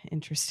been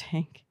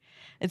interesting.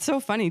 It's so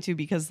funny too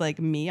because like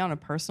me on a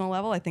personal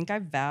level, I think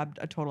I've vabbed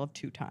a total of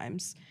 2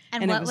 times.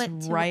 And it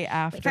was right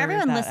after for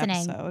everyone that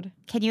listening, episode.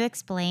 Can you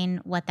explain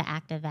what the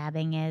act of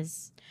vabbing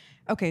is?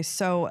 Okay,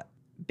 so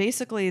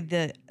basically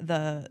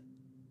the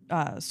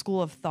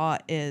school of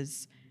thought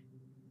is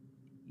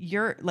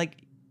you're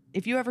like,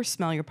 if you ever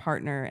smell your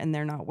partner and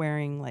they're not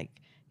wearing like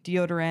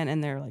deodorant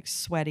and they're like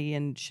sweaty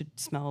and should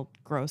smell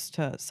gross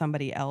to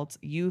somebody else,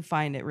 you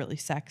find it really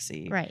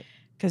sexy. Right.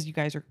 Because you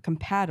guys are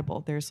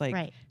compatible. There's like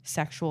Right.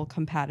 sexual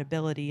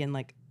compatibility and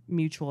like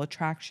mutual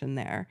attraction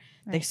there.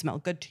 Right. They smell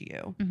good to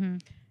you. Mm-hmm.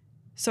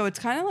 So it's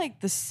kind of like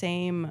the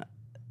same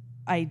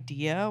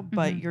idea,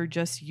 but Mhm. you're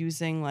just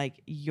using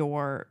like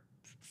your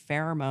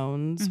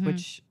pheromones, Mhm.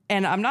 which,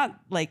 and I'm not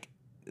like,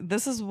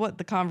 this is what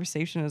the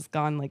conversation has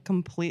gone like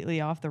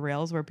completely off the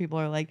rails, where people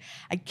are like,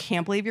 I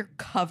can't believe you're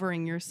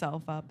covering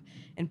yourself up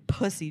in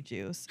pussy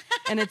juice.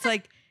 And it's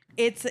like,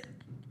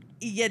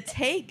 you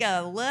take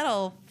a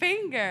little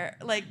finger,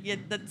 like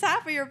the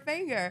top of your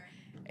finger,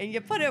 and you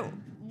put it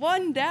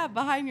 1 dab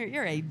behind your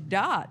ear, a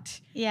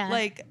dot. Yeah.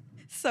 Like,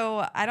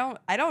 so I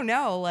don't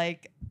know,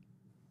 like,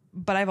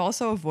 but I've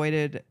also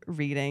avoided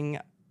reading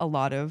a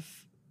lot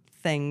of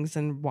things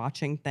and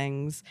watching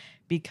things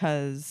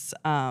because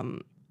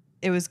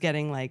it was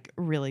getting like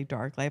really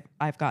dark. Like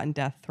I've gotten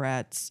death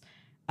threats.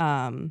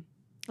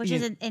 Which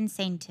is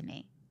insane to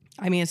me.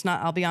 I mean, it's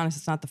not, I'll be honest,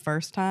 it's not the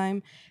first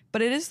time,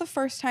 but it is the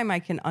first time I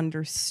can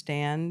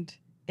understand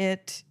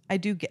it. I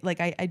do get, like,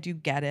 I do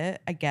get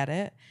it. I get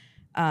it.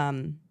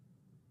 I'm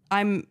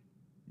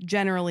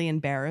generally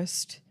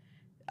embarrassed,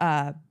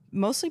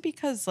 mostly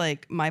because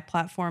like my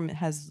platform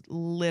has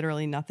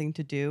literally nothing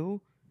to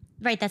do.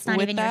 Right. That's not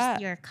With even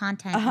that, your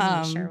content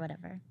niche or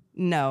whatever.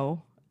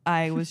 No,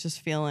 I was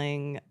just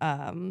feeling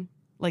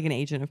like an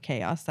agent of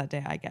chaos that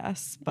day, I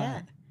guess.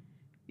 But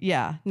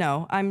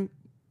no,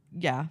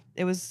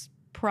 it was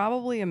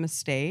probably a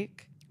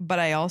mistake, but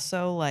I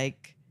also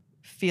like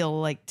feel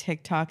like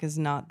TikTok is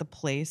not the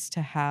place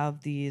to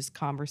have these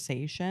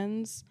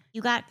conversations.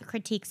 You got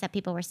critiques that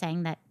people were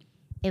saying that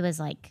it was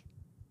like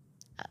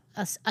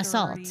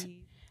assault.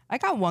 I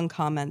got one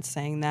comment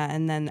saying that,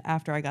 and then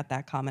after I got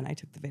that comment, I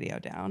took the video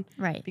down.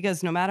 Right.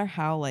 Because no matter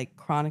how like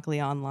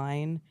chronically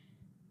online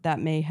that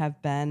may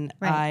have been,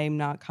 I'm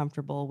not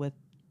comfortable with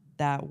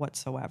that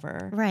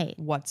whatsoever. Right.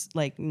 What's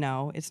like,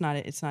 no, it's not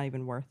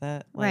even worth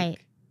it.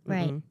 Like,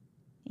 right.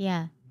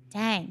 Yeah.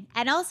 Dang.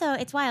 And also,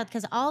 it's wild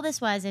because all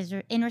this is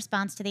in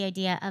response to the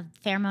idea of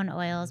pheromone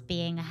oils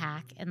being a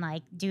hack and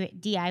like do it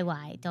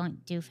DIY,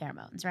 don't do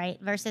pheromones, right?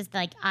 Versus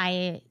like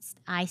I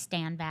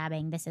stand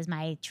vabbing. This is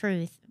my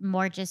truth.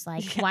 More just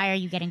like, why are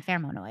you getting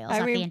pheromone oils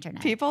off the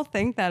internet? People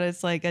think that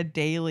it's like a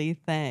daily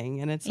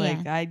thing, and it's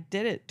like I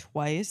did it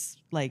twice,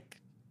 like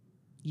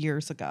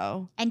years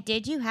ago. And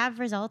did you have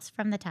results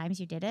from the times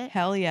you did it?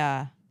 Hell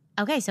yeah.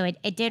 Okay, so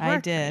it did work. I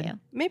did. For you.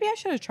 Maybe I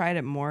should have tried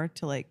it more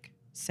to like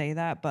say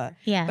that, but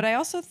I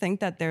also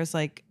think that there's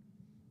like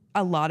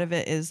a lot of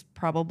it is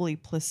probably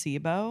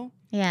placebo.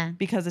 Yeah.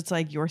 Because it's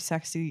like your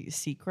sexy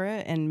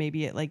secret, and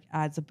maybe it like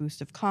adds a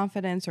boost of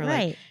confidence, or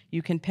like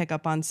you can pick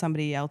up on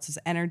somebody else's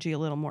energy a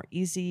little more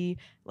easy,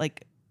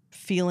 like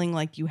feeling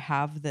like you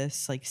have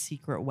this like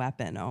secret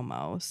weapon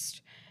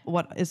almost.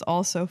 What is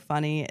also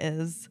funny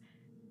is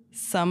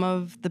some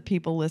of the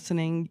people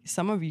listening,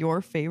 some of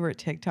your favorite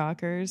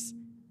TikTokers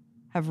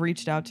have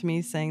reached out to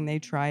me saying they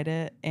tried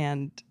it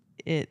and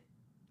it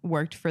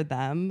worked for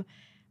them.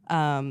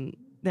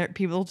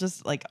 People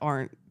just like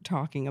aren't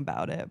talking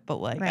about it, but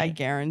like I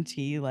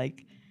guarantee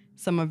like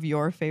some of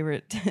your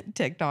favorite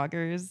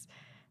TikTokers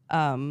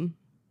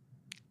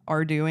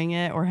are doing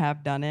it or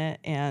have done it,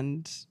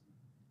 and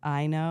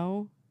I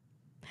know,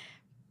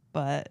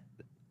 but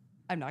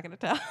I'm not gonna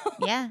tell.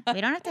 Yeah,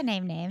 we don't have to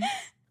name names.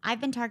 I've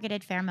been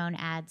targeted pheromone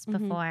ads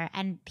before,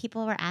 and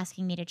people were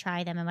asking me to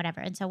try them and whatever.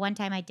 And so one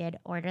time I did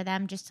order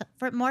them just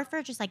for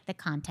just like the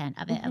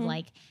content of it, of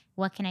like,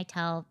 what can I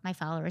tell my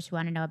followers who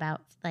want to know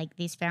about like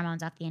these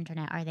pheromones off the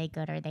internet? Are they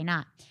good or are they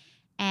not?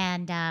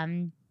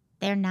 And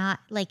they're not.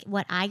 Like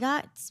what I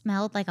got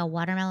smelled like a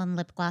watermelon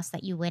lip gloss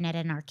that you win at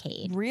an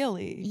arcade.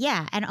 Really?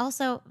 Yeah. And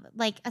also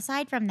like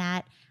aside from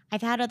that,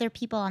 I've had other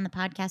people on the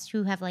podcast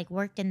who have like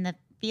worked in the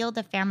field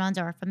of pheromones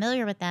or are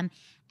familiar with them.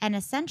 And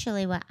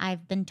essentially what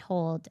I've been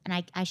told,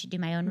 and I should do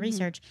my own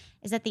research,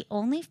 is that the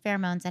only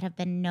pheromones that have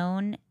been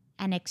known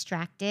and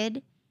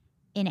extracted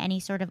in any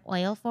sort of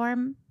oil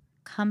form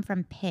come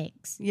from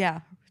pigs. Yeah.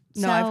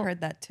 No, so I've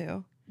heard that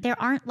too.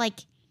 There aren't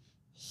like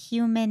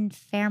human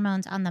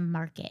pheromones on the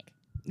market.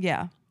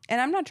 Yeah. And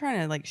I'm not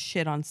trying to like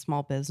shit on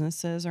small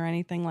businesses or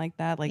anything like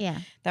that. Like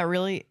that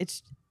really,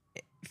 it's,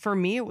 for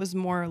me, it was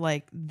more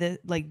like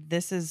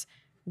this is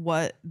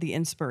what the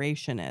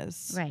inspiration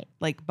is. Right.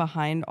 Like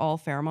behind all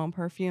pheromone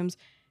perfumes,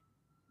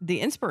 the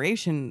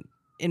inspiration,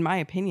 in my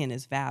opinion,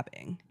 is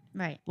vabbing.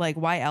 Right. Like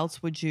why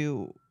else would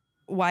you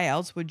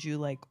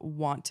like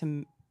want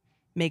to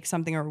make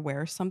something or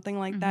wear something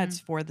like that? It's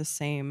for the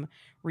same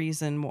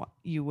reason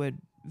you would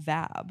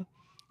vab.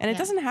 And it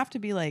doesn't have to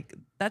be like,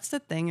 that's the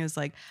thing is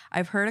like,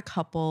 I've heard a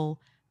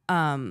couple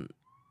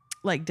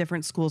like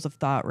different schools of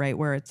thought, right?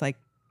 Where it's like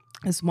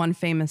this one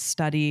famous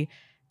study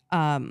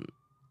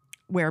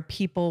where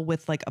people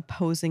with like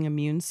opposing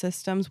immune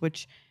systems,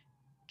 which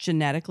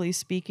genetically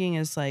speaking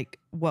is like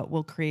what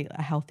will create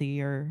a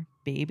healthier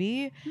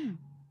baby,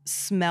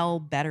 smell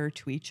better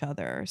to each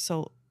other.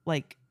 So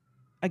like,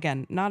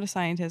 again, not a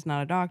scientist,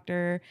 not a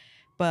doctor,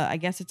 but I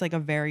guess it's like a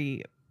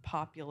very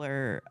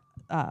popular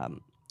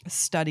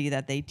study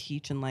that they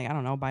teach in like, I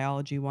don't know,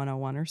 biology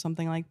 101 or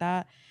something like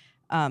that.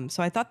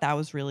 So I thought that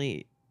was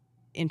really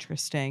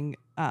interesting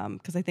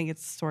because I think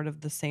it's sort of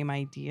the same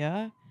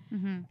idea.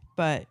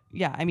 But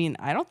yeah, I mean,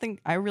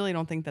 I really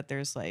don't think that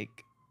there's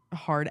like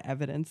hard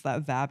evidence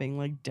that vabbing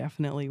like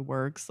definitely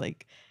works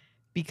like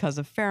because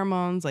of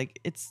pheromones. Like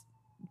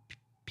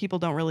people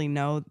don't really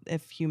know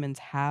if humans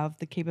have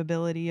the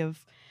capability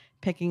of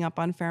picking up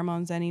on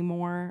pheromones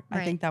anymore.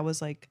 Right. I think that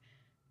was like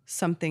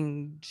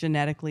something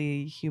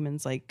genetically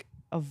humans like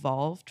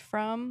evolved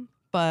from.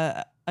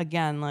 But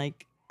again,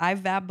 like I've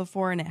vabbed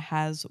before and it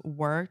has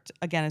worked.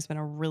 Again, it's been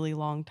a really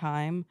long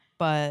time,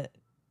 but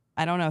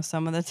I don't know,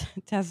 some of the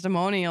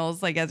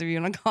testimonials, like as if you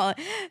want to call it,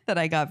 that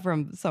I got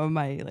from some of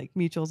my like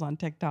mutuals on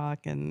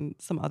TikTok and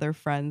some other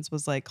friends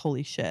was like,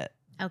 holy shit.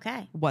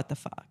 Okay. What the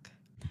fuck?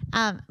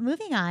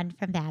 Moving on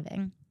from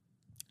vabbing,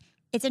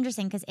 it's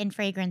interesting because in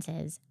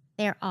fragrances,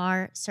 there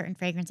are certain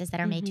fragrances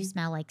that are made to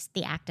smell like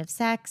the act of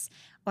sex,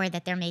 or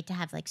that they're made to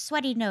have like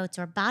sweaty notes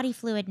or body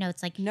fluid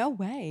notes. Like no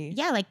way.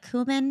 Yeah, like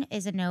cumin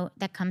is a note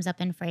that comes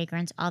up in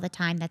fragrance all the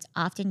time that's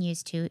often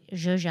used to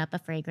zhuzh up a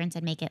fragrance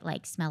and make it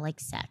like smell like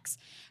sex.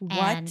 What?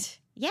 And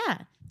Yeah.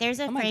 There's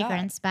a Oh my God.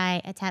 fragrance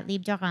by Etat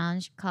Libre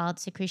d'Orange called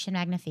Secretion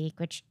Magnifique,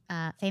 which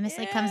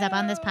famously comes up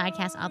on this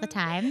podcast all the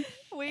time.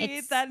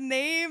 Wait, that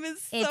name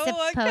is It's so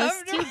supposed to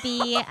uncomfortable.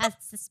 be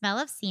the smell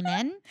of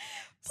semen.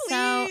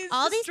 So Please,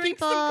 all just these drink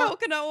people, some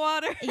coconut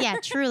water. yeah,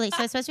 truly.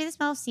 So it's supposed to be the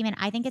smell of semen.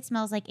 I think it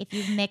smells like if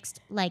you've mixed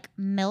like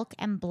milk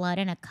and blood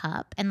in a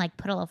cup and like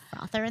put a little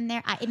frother in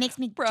there. It makes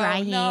me Bro, dry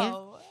heave.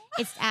 no.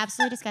 It's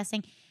absolutely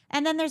disgusting.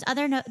 And then there's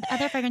other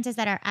fragrances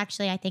that are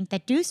actually, I think,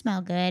 that do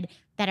smell good,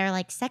 that are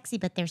like sexy,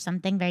 but there's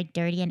something very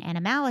dirty and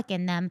animalic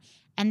in them.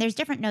 And there's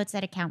different notes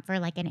that account for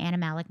like an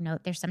animalic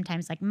note. There's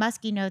sometimes like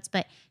musky notes,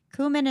 but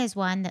cumin is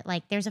one that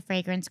like there's a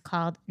fragrance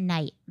called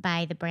Night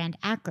by the brand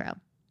Acro.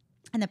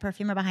 And the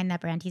perfumer behind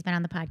that brand, he's been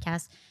on the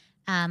podcast,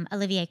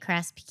 Olivier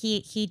Cresp.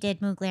 He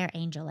did Mugler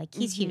Angel. Like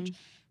he's huge.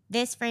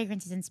 This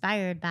fragrance is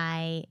inspired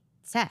by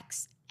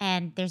sex.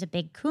 And there's a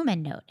big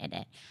cumin note in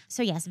it.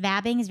 So yes,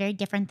 vabbing is very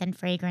different than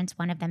fragrance.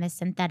 One of them is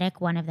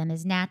synthetic, one of them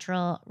is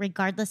natural.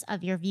 Regardless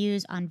of your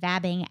views on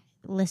vabbing,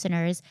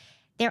 listeners,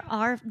 there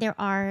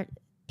are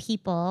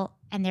people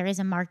and there is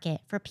a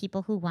market for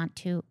people who want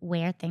to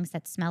wear things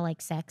that smell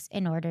like sex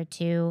in order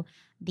to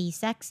be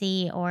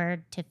sexy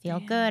or to feel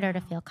good or to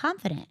feel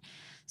confident.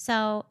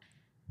 So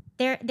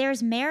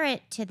there's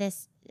merit to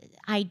this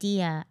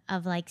idea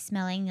of like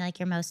smelling like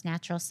your most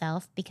natural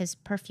self because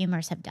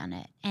perfumers have done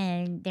it.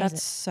 And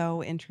that's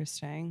so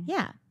interesting.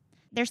 Yeah.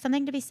 There's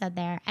something to be said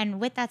there. And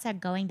with that said,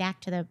 going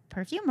back to the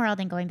perfume world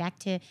and going back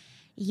to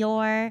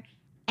your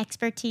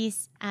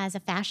expertise as a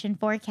fashion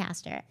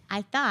forecaster,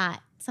 I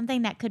thought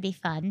something that could be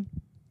fun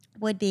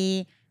would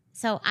be,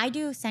 so I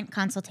do scent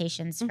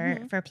consultations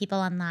for people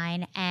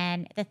online,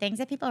 and the things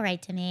that people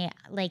write to me,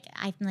 like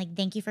I'm like,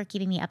 thank you for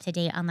keeping me up to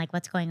date on like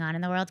what's going on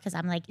in the world, because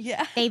I'm like,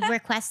 they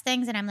request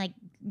things and I'm like,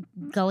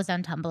 goes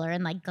on Tumblr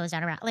and like goes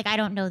down around, like I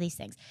don't know these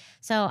things.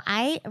 So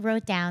I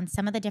wrote down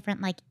some of the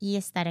different like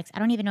aesthetics. I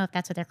don't even know if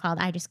that's what they're called.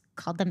 I just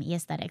called them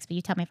aesthetics, but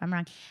you tell me if I'm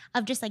wrong,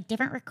 of just like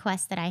different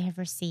requests that I have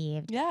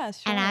received. Yeah,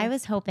 sure. And I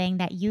was hoping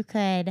that you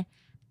could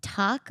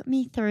talk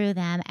me through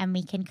them and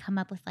we can come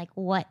up with like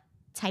what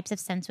types of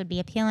scents would be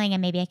appealing, and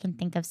maybe I can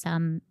think of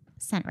some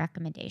scent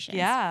recommendations.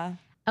 Yeah.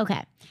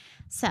 Okay.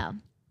 So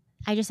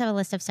I just have a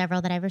list of several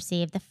that I've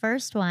received. The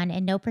first one,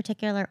 in no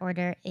particular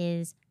order,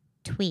 is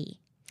Twee.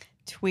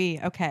 Twee.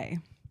 Okay.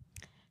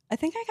 I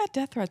think I got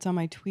death threats on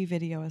my Twee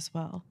video as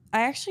well.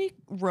 I actually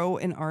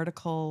wrote an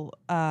article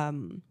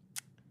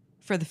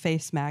for the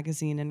Face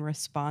magazine in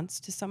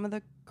response to some of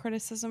the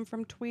criticism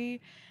from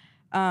Twee,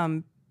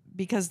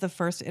 because the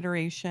first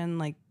iteration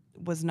like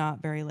was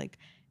not very like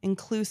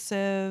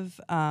inclusive,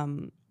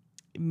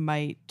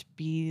 might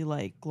be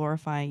like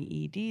glorifying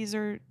EDs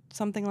or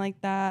something like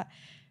that.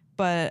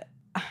 But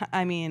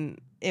I mean,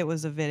 it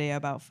was a video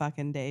about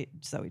fucking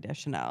Zooey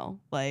Deschanel.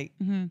 Like,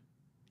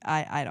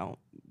 I don't,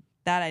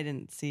 that I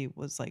didn't see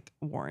was like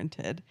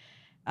warranted.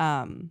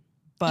 But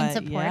in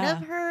support of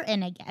her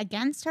and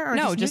against her, or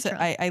no, just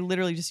neutral? I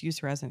literally just used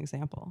her as an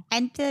example.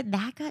 And the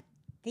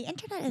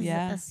internet is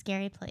a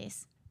scary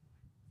place.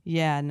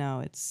 Yeah, no,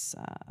 it's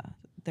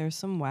there's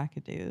some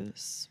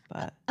wackadoos,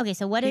 but okay.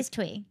 So what is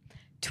Twee?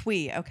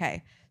 Twee,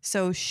 okay.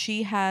 So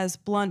she has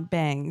blunt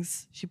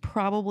bangs. She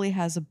probably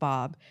has a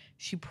bob.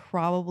 She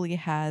probably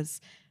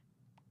has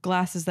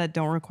glasses that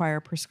don't require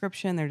a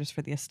prescription. They're just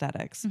for the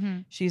aesthetics.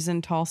 She's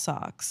in tall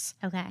socks.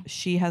 Okay.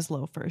 She has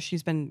loafers.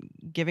 She's been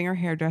giving her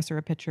hairdresser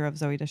a picture of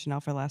Zooey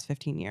Deschanel for the last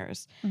 15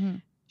 years.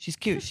 She's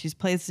cute. She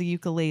plays the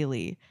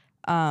ukulele.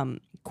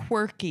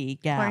 Quirky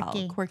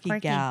gal. Quirky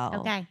gal.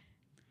 Okay.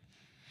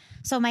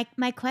 So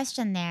my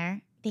question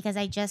there, because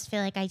I just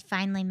feel like I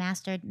finally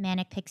mastered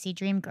Manic Pixie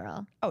Dream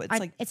Girl. Oh,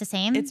 it's the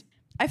same?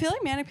 I feel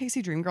like Manic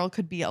Pixie Dream Girl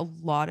could be a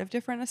lot of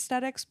different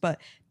aesthetics,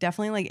 but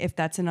definitely like if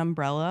that's an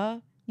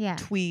umbrella,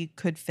 Twee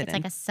could fit in.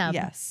 It's like a sub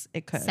yes,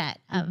 it could. set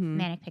of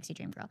Manic Pixie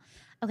Dream Girl.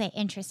 Okay,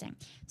 interesting.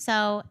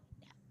 So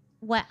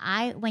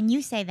when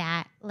you say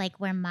that, like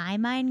where my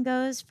mind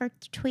goes for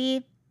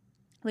Twee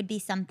would be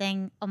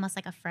something almost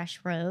like a fresh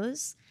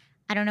rose.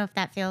 I don't know if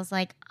that feels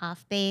like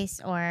off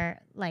base or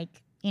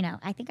like,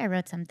 I think I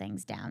wrote some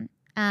things down.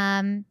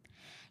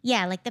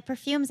 Yeah, like the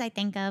perfumes I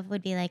think of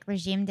would be like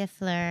Regime de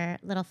Fleur,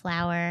 Little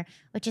Flower,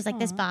 which is like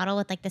this bottle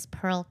with like this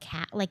pearl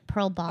cap, like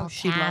pearl ball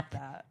cap,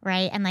 that.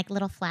 right? And like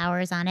little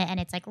flowers on it, and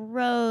it's like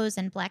rose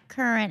and black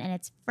currant, and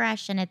it's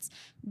fresh and it's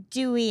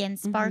dewy and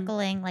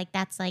sparkling. Like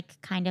that's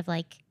like kind of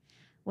like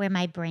where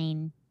my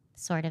brain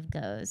sort of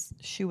goes.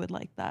 She would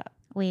like that.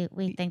 We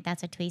think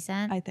that's a Twee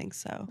scent? I think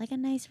so. Like a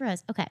nice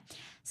rose. Okay.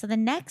 So the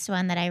next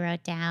one that I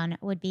wrote down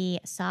would be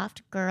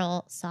Soft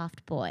Girl,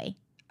 Soft Boy.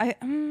 I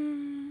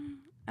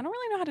don't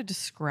really know how to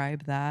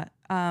describe that.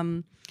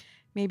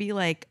 Maybe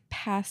like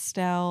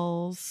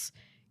pastels,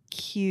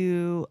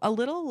 cute, a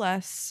little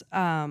less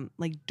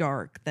like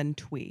dark than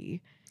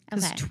Twee.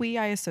 Because Twee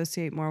I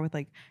associate more with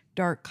like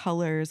dark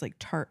colors, like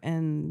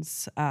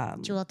tartans,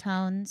 jewel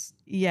tones.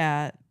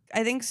 Yeah.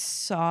 I think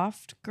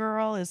Soft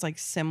Girl is like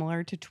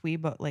similar to Twee,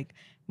 but like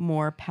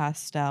more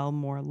pastel,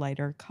 more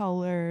lighter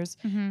colors,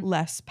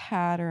 less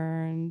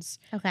patterns.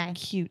 Okay.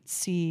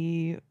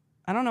 Cutesy.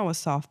 I don't know what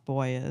soft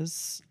boy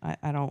is.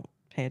 I don't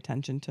pay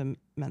attention to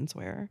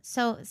menswear.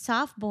 So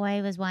soft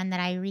boy was one that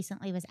I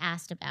recently was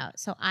asked about.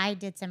 So I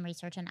did some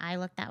research and I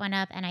looked that one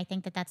up, and I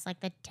think that that's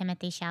like the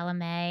Timothy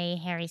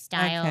Chalamet, Harry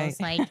Styles,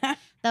 like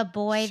the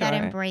boy that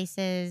Sure.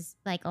 embraces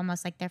like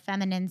almost like their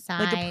feminine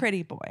side, Like a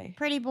pretty boy.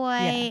 pretty boy,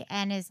 Yeah.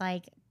 and is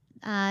like,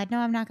 no,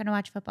 I'm not going to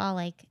watch football.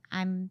 Like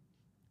I'm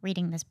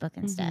reading this book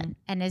instead,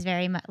 and is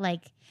very much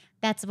like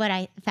that's what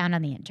I found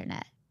on the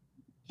internet.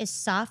 Is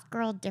soft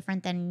girl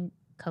different than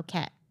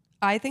coquette?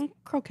 I think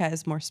croquette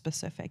is more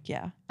specific.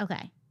 Yeah.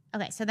 Okay.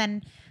 So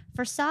then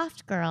for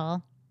soft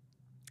girl,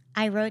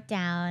 I wrote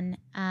down,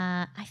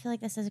 I feel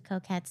like this is a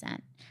coquette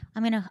scent.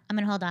 I'm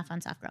gonna hold off on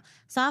soft girl.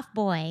 Soft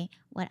boy,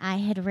 what I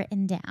had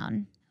written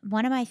down.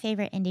 One of my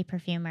favorite indie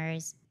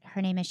perfumers,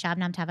 her name is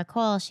Shabnam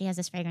Tavakol. She has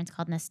this fragrance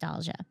called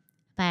Nostalgia.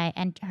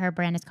 And her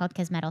brand is called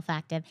Cosmetal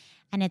Factive.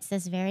 And it's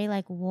this very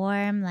like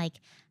warm, like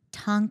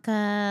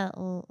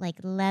tonka, like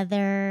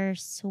leather,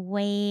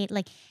 suede,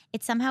 like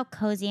it's somehow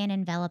cozy and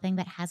enveloping,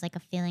 but has like a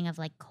feeling of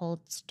like cold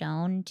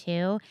stone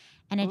too.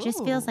 And it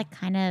just feels Ooh. like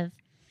kind of,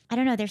 I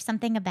don't know, there's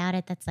something about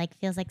it that's like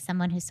feels like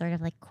someone who's sort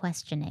of like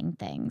questioning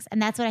things.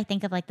 And that's what I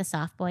think of like the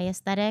soft boy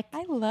aesthetic.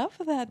 I love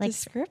that Like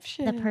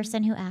description. the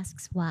person who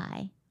asks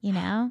why, you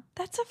know?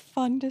 That's a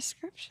fun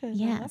description.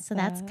 Yeah, so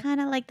that's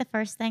kind of like the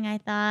first thing I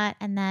thought,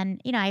 and then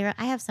I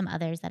have some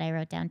others that I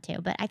wrote down too,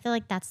 but I feel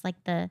like that's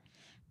like the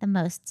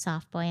most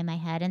soft boy in my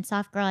head. And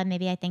soft girl,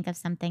 maybe I think of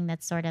something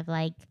that's sort of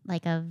like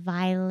a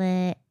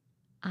violet,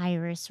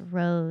 iris,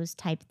 rose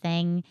type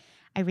thing.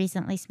 I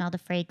recently smelled a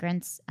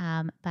fragrance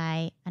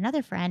by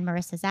another friend,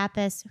 Marissa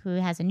Zappis, who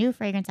has a new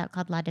fragrance out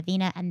called La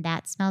Divina, and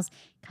that smells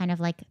kind of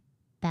like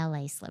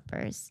ballet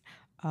slippers.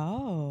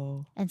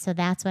 Oh. And so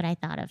that's what I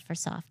thought of for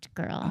soft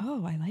girl.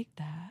 Oh, I like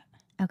that.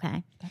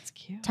 Okay. That's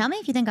cute. Tell me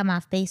if you think I'm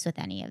off base with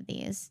any of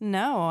these.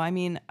 No, I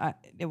mean,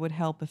 it would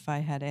help if I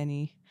had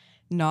any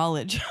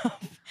knowledge of.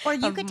 Or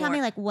you of could tell me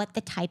more. like what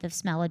the type of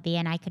smell would be,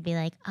 and I could be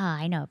like, oh,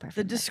 I know a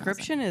perfume. The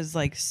description is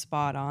like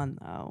spot on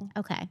though.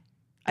 Okay.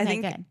 I Okay,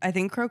 think good. I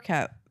think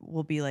croquette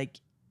will be like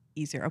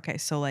easier. Okay,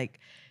 so like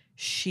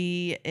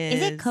she is.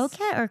 Is it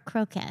coquette or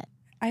croquette?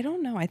 I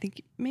don't know. I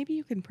think maybe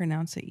you can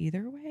pronounce it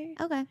either way.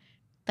 Okay.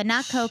 But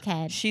not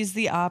coquette. She's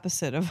the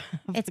opposite of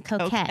It's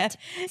coquette.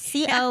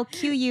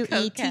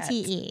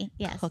 Coquette.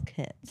 Yes.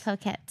 Coquette.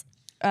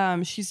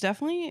 Coquette. She's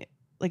definitely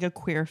like a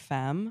queer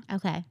femme.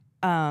 Okay.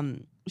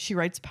 She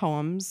writes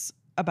poems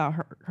about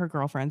her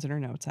girlfriends in her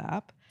notes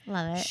app.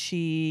 Love it.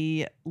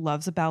 She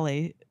loves a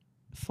ballet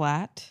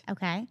flat.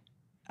 Okay.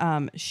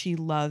 She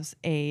loves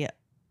a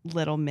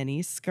little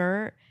mini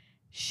skirt.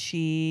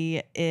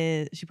 She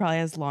probably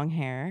has long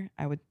hair,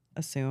 I would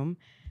assume.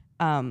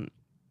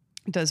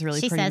 Does really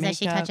She pretty says makeup. as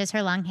she touches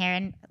her long hair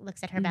and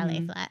looks at her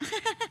ballet flat.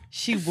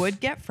 She would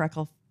get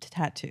freckle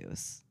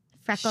tattoos.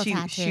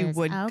 Tattoos. She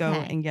would go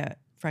Okay. and get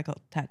freckle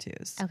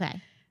tattoos.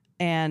 Okay.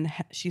 And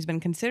she's been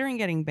considering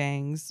getting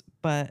bangs,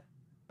 but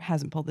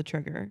hasn't pulled the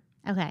trigger.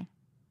 Okay.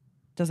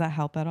 Does that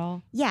help at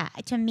all? Yeah.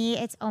 To me,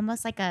 it's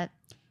almost like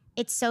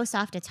it's so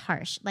soft, it's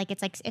harsh. Like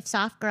it's like if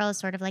soft girl is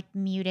sort of like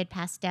muted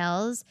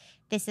pastels,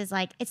 this is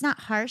like, it's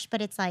not harsh,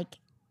 but it's like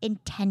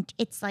intent.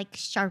 It's like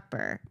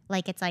sharper.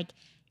 Like it's like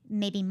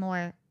maybe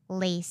more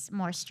lace,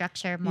 more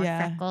structure, more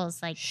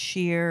freckles. Like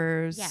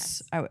shears.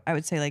 Yes. I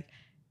would say like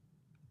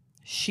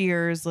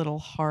shears, little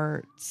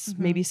hearts,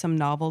 maybe some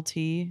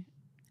novelty.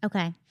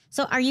 Okay.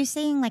 So are you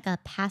seeing like a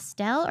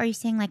pastel, or are you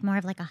seeing like more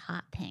of like a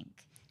hot pink?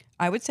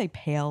 I would say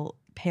pale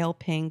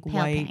pink, Pale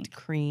white, pink.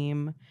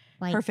 cream.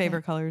 White Her pink.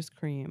 favorite color is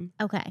cream.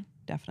 Okay.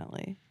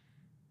 Definitely.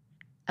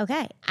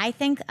 Okay. I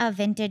think a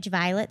vintage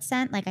violet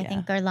scent, like I Yeah.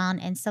 think Guerlain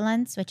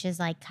Insolence, which is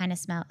like kind of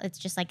it's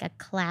just like a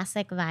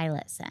classic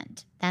violet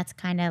scent. That's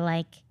kind of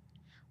like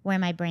where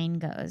my brain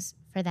goes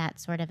for that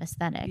sort of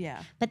aesthetic.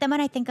 Yeah. But then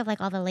when I think of like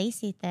all the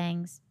lacy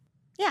things,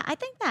 yeah, I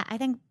think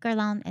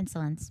Guerlain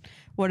Insolence.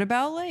 What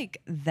about like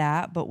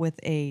that, but with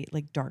a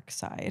like dark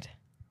side?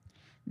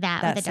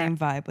 That That with the same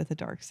dark. vibe with a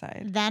dark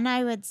side. Then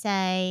I would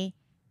say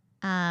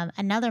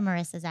another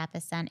Marissa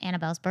Zappis scent,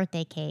 Annabelle's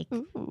Birthday Cake,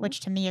 Ooh.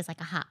 which to me is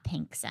like a hot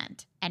pink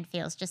scent and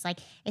feels just like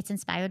it's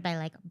inspired by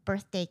like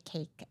birthday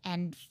cake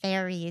and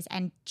fairies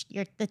and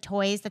the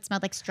toys that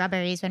smelled like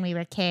strawberries when we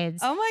were kids.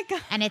 Oh my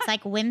God. And it's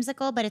like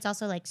whimsical, but it's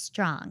also like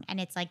strong, and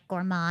it's like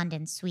gourmand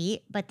and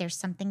sweet, but there's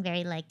something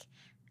very like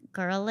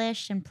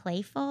girlish and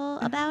playful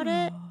about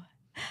it. Oh,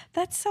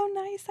 that's so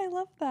nice. I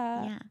love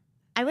that. Yeah.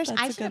 I wish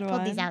That's I a should have good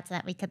pulled these one. out so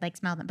that we could like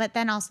smell them. But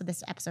then also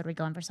this episode would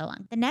go on for so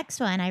long. The next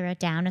one I wrote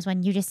down is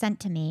one you just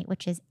sent to me,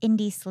 which is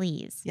Indie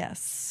Sleaze.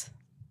 Yes.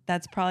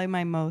 That's probably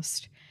my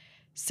most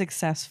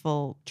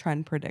successful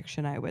trend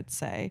prediction, I would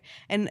say.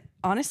 And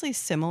honestly,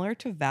 similar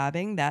to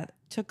vabbing, that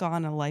took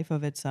on a life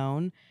of its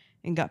own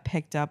and got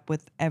picked up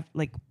with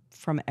like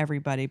from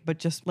everybody, but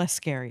just less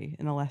scary,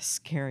 in a less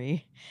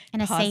scary,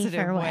 In a positive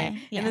safer way.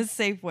 In a Yes.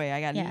 safe way.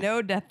 I got Yeah.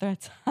 no death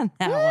threats on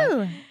that one,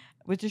 Woo!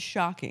 which is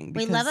shocking.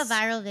 We love a because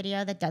viral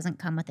video that doesn't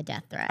come with a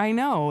death threat. I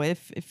know it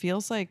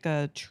feels like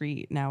a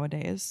treat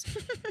nowadays.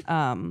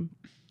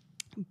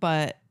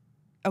 But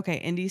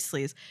Okay, Indie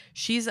Sleaze.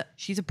 She's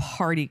a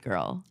party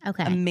girl.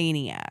 Okay. A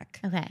maniac.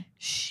 Okay.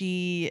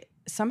 She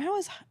somehow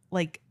is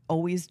like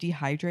always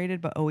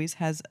dehydrated, but always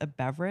has a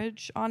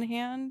beverage on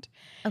hand.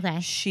 Okay.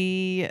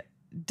 She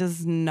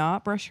does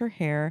not brush her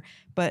hair,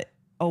 but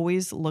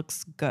always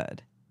looks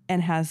good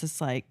and has this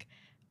like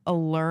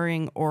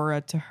alluring aura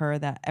to her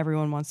that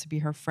everyone wants to be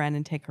her friend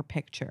and take her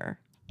picture.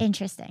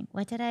 Interesting.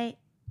 What did I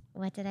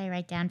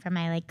write down for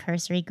my like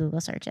cursory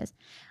Google searches?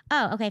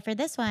 Oh, okay. For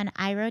this one,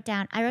 I wrote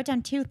down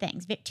two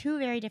things, two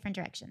very different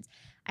directions.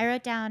 I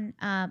wrote down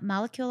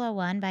Molecule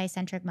 01 by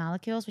Centric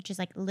Molecules, which is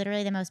like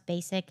literally the most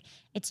basic.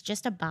 It's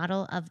just a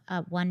bottle of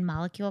one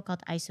molecule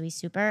called Isoi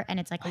Super, and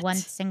it's like one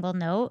single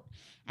note,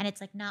 and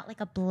it's like not like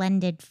a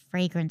blended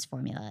fragrance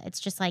formula. It's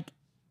just like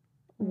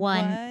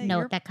one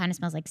note that kind of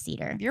smells like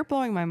cedar. You're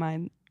blowing my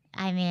mind.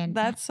 I mean,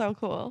 that's so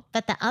cool.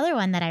 But the other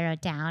one that I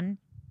wrote down,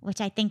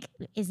 which I think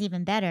is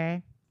even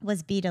better,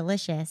 was Be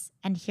Delicious.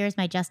 And here's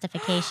my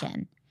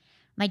justification.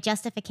 My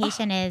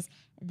justification is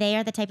they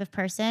are the type of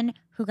person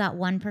who got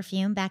one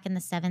perfume back in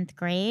the 7th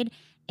grade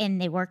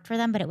and it worked for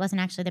them, but it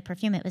wasn't actually the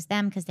perfume. It was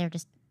them because they're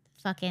just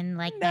fucking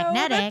like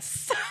magnetic.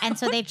 And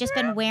so they've just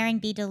been wearing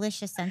Be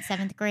Delicious since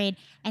 7th grade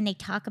and they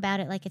talk about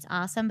it like it's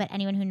awesome. But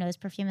anyone who knows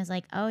perfume is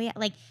like, oh yeah.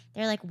 Like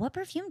they're like, what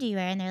perfume do you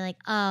wear? And they're like,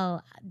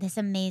 oh, this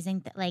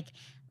amazing, like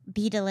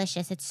Be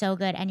Delicious. It's so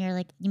good. And you're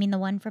like, you mean the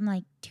one from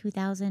like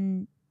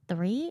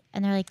 2003?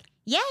 And they're like,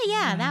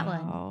 yeah, that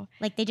one.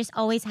 Like they just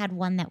always had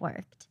one that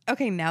worked.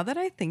 Okay, now that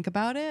I think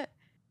about it,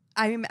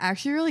 I'm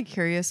actually really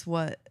curious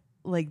what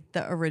like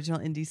the original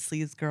Indie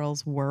Sleaze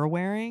girls were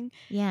wearing.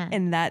 Yeah.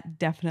 And that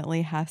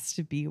definitely has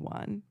to be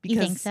one. Because,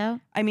 you think so?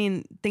 I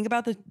mean, think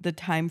about the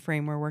time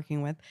frame we're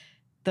working with.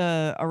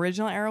 The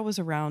original era was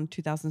around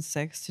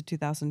 2006 to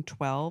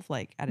 2012,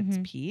 like at its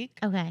peak.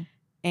 Okay.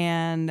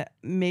 And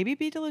maybe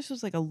Be Delicious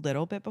was like a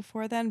little bit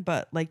before then,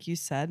 but like you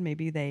said,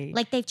 maybe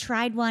they've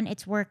tried one,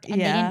 it's worked,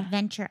 and they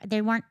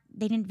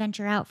didn't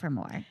venture out for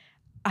more.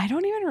 I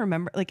don't even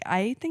remember. Like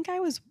I think I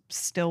was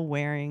still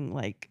wearing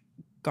like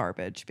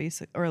garbage,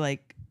 or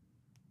like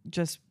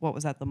just what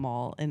was at the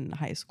mall in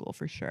high school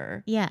for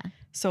sure. Yeah.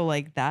 So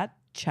like that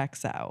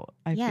checks out,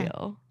 I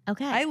feel.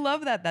 Okay. I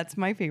love that. That's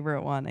my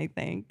favorite one, I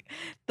think.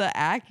 The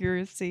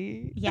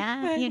accuracy.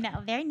 Yeah,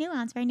 very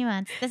nuanced, very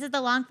nuanced. This is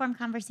the long form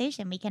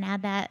conversation. We can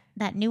add that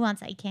nuance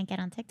that you can't get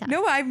on TikTok.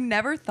 No, I've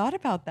never thought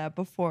about that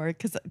before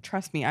because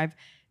trust me, I've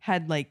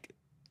had like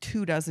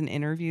 24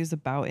 interviews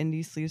about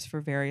Indie Sleaze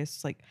for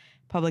various like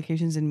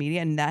publications and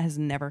media, and that has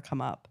never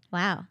come up.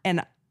 Wow.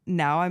 And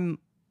now I'm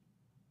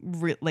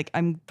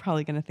I'm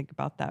probably going to think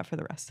about that for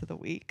the rest of the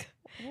week.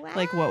 Wow.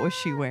 Like, what was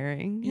she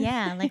wearing?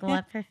 Yeah, like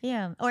what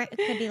perfume? Or it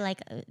could be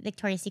like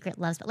Victoria's Secret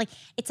loves, but like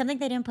it's something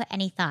they didn't put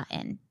any thought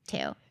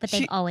into, but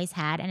they've always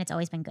had, and it's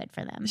always been good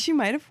for them. She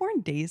might have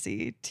worn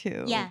Daisy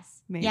too.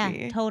 Yes. Maybe.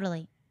 Yeah,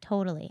 totally.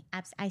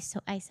 I so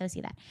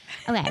see that.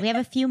 Okay, we have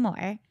a few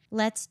more.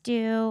 Let's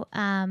do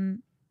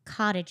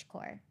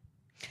cottagecore.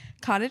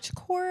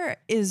 Cottagecore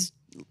is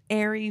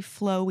airy,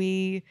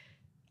 flowy,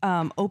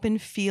 open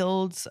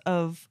fields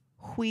of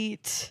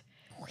wheat.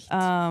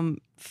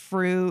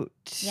 Fruit,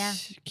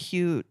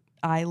 cute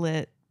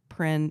eyelet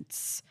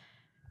prints.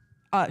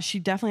 She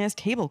definitely has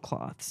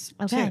tablecloths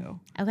too.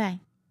 Okay.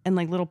 And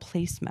like little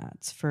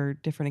placemats for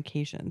different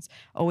occasions.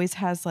 Always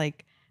has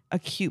like a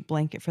cute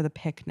blanket for the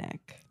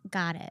picnic.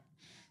 Got it.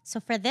 So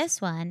for this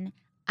one,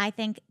 I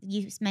think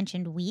you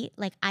mentioned wheat.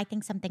 Like I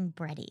think something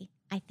bready.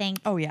 I think.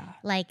 Oh yeah.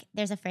 Like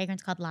there's a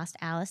fragrance called Lost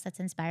Alice that's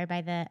inspired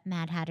by the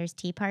Mad Hatter's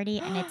Tea Party,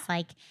 and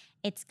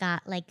it's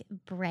got like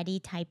bready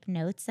type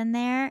notes in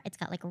there. It's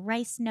got like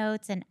rice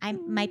notes, and I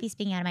might be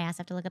speaking out of my ass.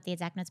 I have to look up the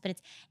exact notes, but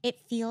it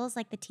feels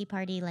like the Tea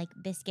Party, like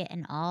biscuit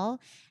and all.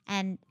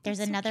 And there's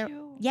another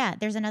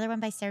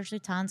one by Serge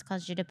Lutens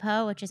called Jus de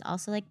Peau, which is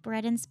also like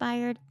bread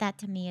inspired. That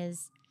to me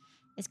is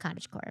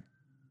cottagecore.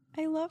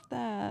 I love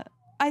that.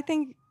 I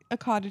think a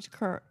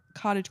cottagecore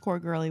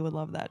girly would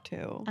love that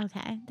too.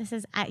 Okay. This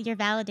is your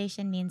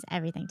validation means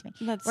everything to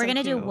me. We're going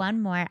to do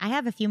one more. I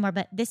have a few more,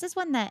 but this is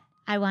one that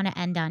I want to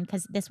end on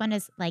because this one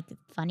is like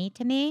funny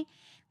to me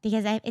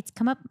because it's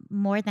come up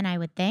more than I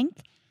would think.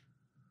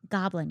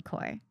 Goblin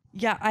Core.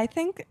 Yeah, I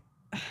think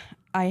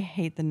I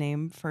hate the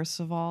name,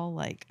 first of all.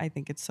 Like, I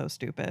think it's so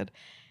stupid.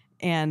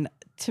 And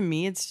to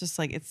me, it's just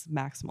like, it's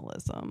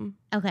maximalism.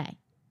 Okay.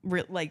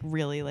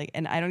 Really,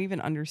 and I don't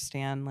even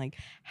understand like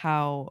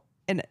how,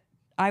 and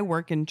I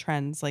work in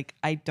trends. Like,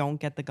 I don't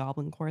get the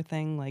Goblin Core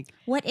thing. Like,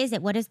 what is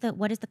it? What is the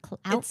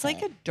outfit? It's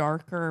like a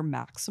darker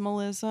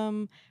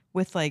maximalism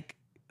with like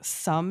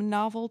some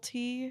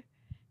novelty,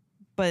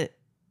 but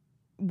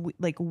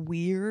like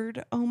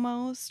weird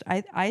almost.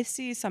 I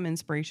see some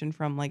inspiration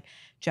from like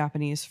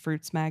Japanese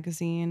Fruits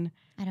magazine.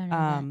 I don't know.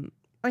 That.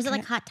 Or is it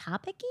like Hot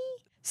Topic-y?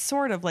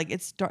 Sort of like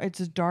it's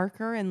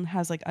darker and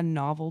has like a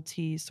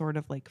novelty sort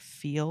of like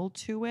feel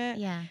to it.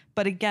 Yeah.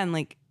 But again,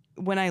 like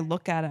when I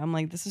look at it, I'm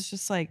like, this is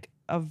just like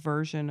a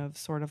version of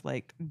sort of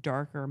like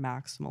darker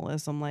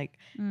maximalism. Like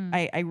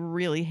I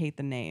really hate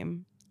the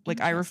name.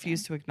 Like I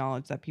refuse to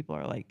acknowledge that people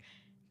are like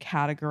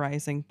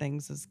categorizing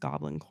things as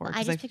goblin core. Well,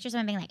 I just picture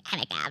someone being like,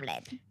 I'm a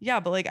goblin. Yeah,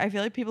 but like I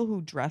feel like people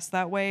who dress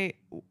that way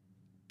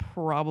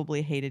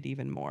probably hate it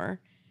even more.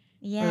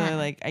 Yeah. Or they're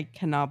like, I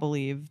cannot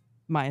believe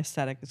my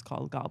aesthetic is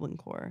called goblin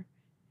core.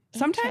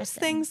 Sometimes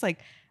things like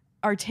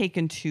are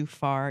taken too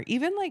far.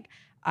 Even like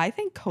I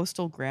think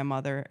coastal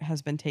grandmother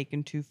has been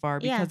taken too far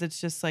because it's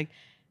just like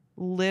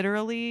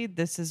literally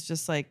this is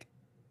just like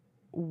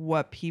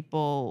what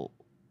people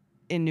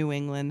in New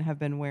England have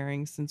been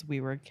wearing since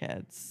we were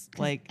kids.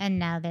 Like, and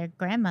now they're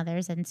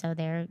grandmothers, and so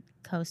they're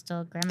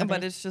coastal grandmothers.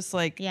 But it's just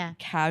like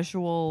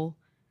casual,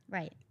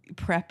 right?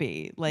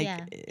 Preppy. Like,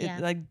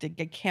 like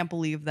I can't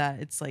believe that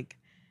it's like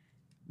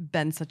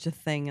been such a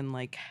thing and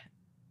like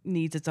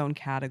needs its own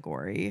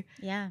category.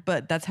 Yeah.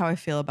 But that's how I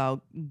feel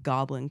about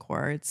goblin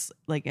core. It's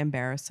like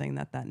embarrassing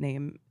that that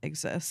name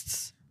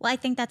exists. Well, I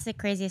think that's the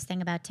craziest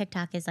thing about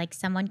TikTok is like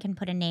someone can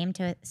put a name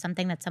to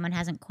something that someone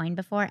hasn't coined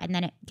before, and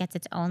then it gets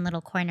its own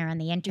little corner on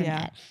the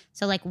internet.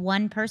 So like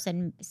one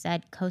person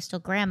said coastal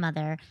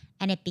grandmother,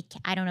 and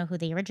I don't know who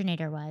the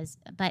originator was,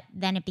 but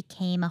then it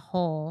became a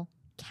whole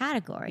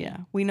category. Yeah.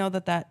 We know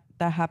that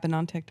happened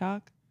on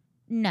TikTok.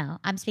 No,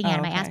 I'm speaking out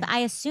of my ass, but I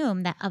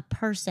assume that a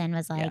person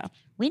was like,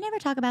 we never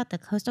talk about the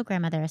coastal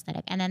grandmother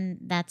aesthetic. And then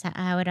that's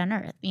how it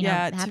unearthed,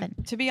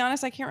 happened. To be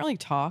honest, I can't really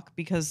talk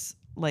because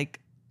like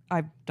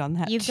I've done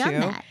that You've too.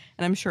 done that.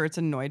 And I'm sure it's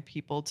annoyed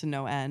people to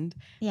no end.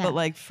 Yeah. But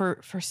like for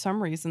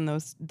some reason,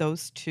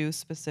 those two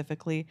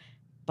specifically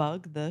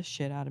bug the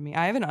shit out of me.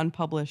 I have an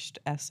unpublished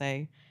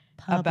essay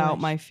about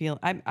my feel.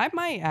 I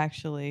might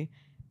actually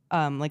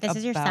this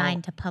is your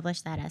sign to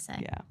publish that essay.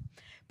 Yeah.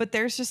 But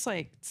there's just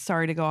like,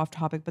 sorry to go off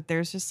topic, but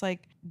there's just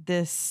like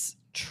this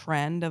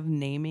trend of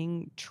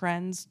naming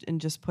trends and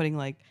just putting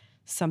like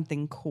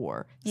something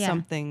core,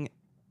 something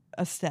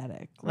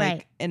aesthetic.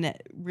 Like, and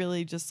it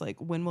really just like,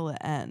 when will it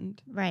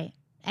end? Right.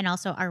 And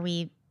also, are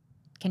we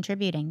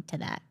contributing to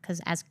that?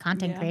 Because as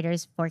content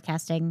creators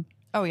forecasting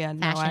fashion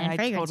and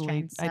fragrance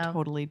trends. I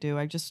totally do.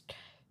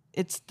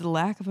 It's the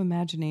lack of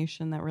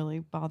imagination that really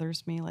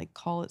bothers me. Like,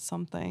 call it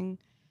something.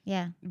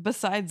 Yeah.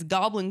 Besides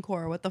goblin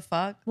core, what the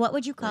fuck? What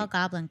would you call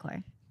goblin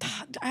core?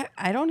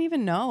 I don't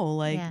even know.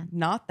 Like,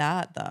 not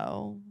that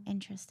though.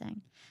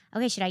 Interesting.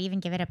 Okay, should I even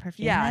give it a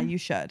perfume? Yeah, then? you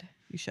should.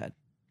 You should.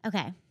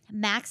 Okay.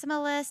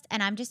 Maximalist,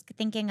 and I'm just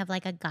thinking of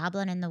like a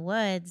goblin in the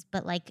woods,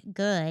 but like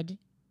good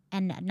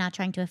and not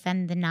trying to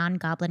offend the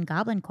non-goblin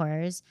goblin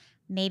cores.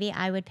 Maybe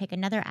I would pick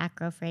another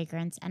acro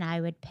fragrance, and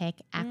I would pick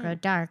Acro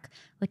Dark,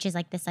 which is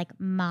like this like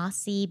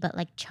mossy but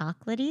like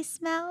chocolatey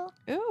smell.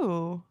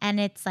 Ooh. And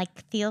it's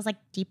like feels like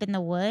deep in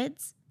the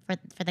woods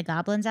for the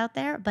goblins out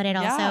there, but it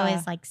also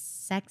is like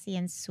sexy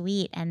and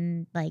sweet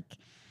and like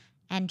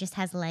and just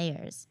has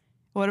layers.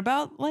 What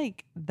about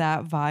like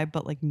that vibe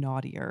but like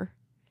naughtier?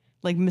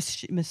 Like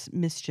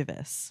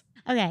mischievous.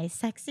 Okay,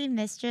 sexy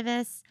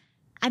mischievous.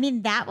 I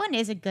mean, that one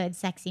is a good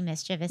sexy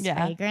mischievous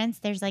fragrance.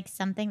 There's like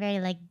something very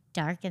like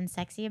dark and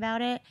sexy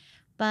about it.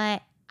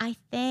 But I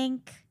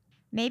think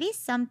maybe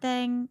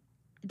something.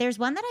 There's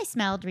one that I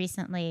smelled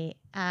recently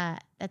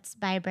that's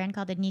by a brand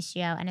called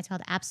Initio, and it's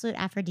called Absolute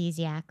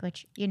Aphrodisiac,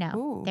 which,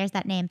 there's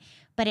that name.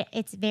 But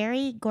it's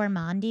very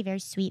gourmandy, very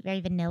sweet, very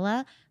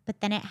vanilla.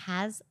 But then it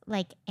has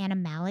like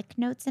animalic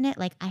notes in it.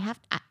 Like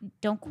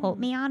don't quote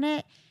me on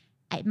it.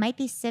 It might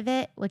be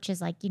civet, which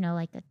is like,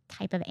 like a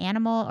type of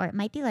animal, or it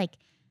might be like,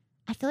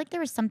 I feel like there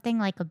was something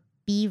like a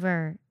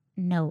beaver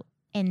note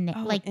in there.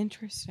 Oh, like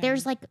interesting.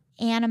 There's like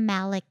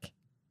animalic,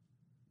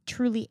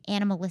 truly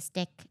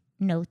animalistic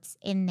notes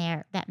in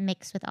there that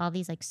mix with all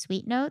these like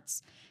sweet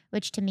notes,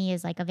 which to me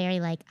is like a very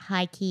like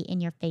high key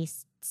in your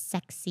face,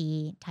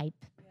 sexy type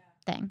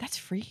thing. That's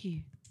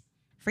freaky.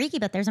 Freaky,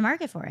 but there's a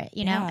market for it,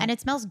 know, and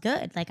it smells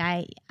good. Like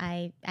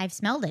I've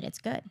smelled it. It's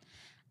good.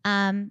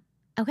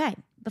 Okay.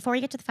 Before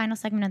we get to the final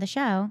segment of the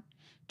show,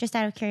 just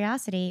out of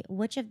curiosity,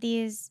 which of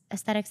these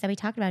aesthetics that we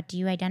talked about do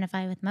you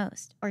identify with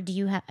most? Or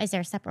is there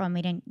a separate one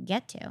we didn't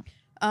get to?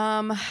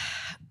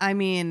 I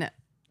mean,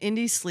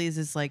 Indie Sleaze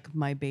is like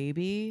my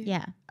baby.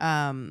 Yeah.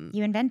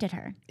 You invented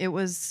her. It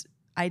was,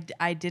 I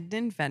didn't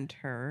invent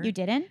her. You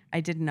didn't?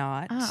 I did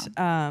not.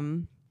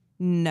 Oh.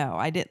 No,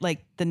 I did.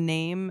 Like the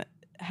name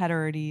had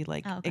already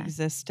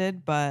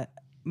existed, but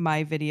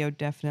my video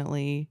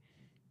definitely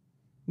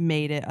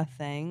made it a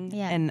thing.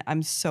 Yeah. And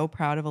I'm so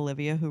proud of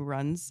Olivia, who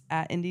runs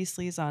at Indie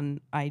Sleaze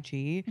on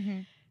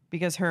IG,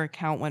 because her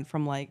account went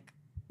from like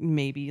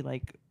maybe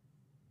like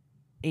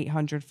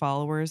 800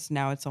 followers.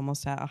 Now it's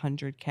almost at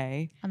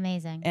 100K.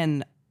 Amazing.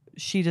 And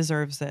she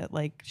deserves it.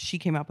 Like, she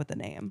came up with the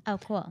name. Oh,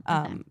 cool.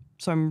 Okay.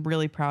 So I'm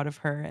really proud of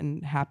her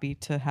and happy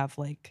to have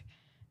like,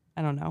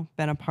 I don't know,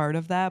 been a part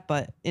of that.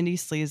 But Indie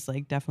Sleaze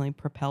like definitely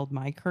propelled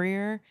my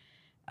career.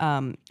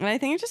 And I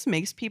think it just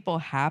makes people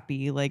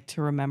happy, like,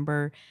 to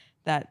remember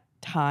that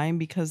time,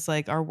 because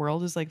like our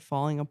world is like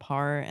falling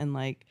apart and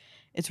like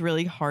it's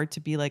really hard to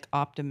be like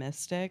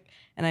optimistic.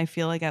 And I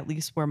feel like at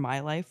least where my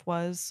life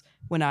was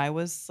when I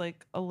was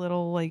like a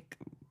little like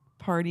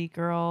party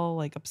girl,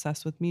 like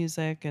obsessed with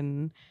music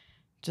and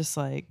just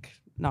like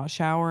not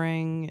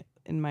showering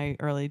in my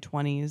early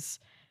 20s,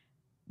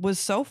 was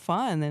so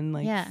fun and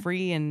like Yeah.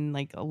 free and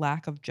like a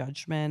lack of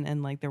judgment,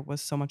 and like there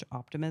was so much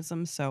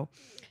optimism. So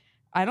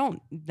I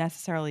don't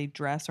necessarily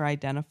dress or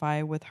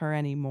identify with her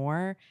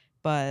anymore,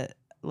 but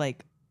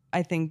like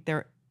I think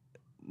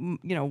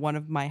one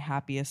of my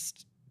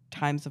happiest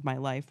times of my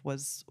life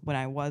was when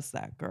I was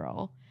that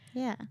girl.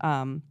 Yeah.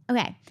 Um,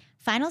 Okay.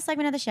 Final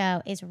segment of the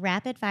show is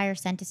rapid fire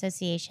scent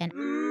association.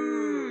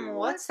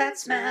 What's that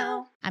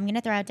smell? I'm going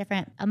to throw out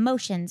different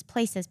emotions,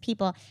 places,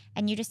 people,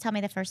 and you just tell me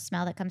the first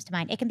smell that comes to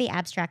mind. It can be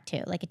abstract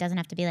too. Like it doesn't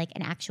have to be like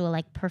an actual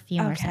like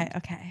perfume or scent.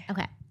 Okay.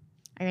 Okay.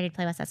 Are you ready to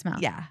play What's That Smell?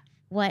 Yeah.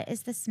 What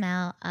is the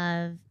smell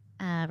of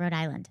Rhode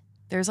Island?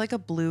 There's like a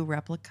blue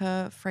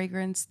replica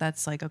fragrance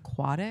that's like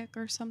aquatic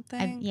or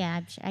something.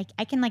 I'm sure,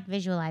 I can like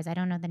visualize. I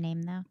don't know the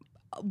name though.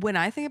 When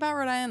I think about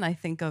Rhode Island, I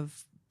think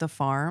of the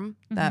farm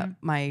that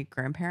my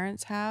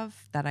grandparents have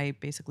that I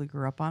basically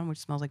grew up on, which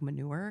smells like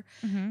manure.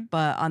 Mm-hmm.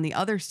 But on the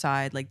other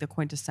side, like the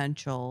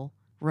quintessential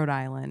Rhode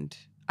Island,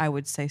 I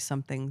would say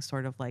something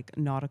sort of like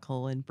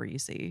nautical and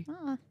breezy.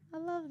 Oh, I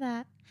love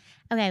that.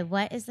 Okay,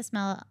 what is the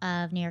smell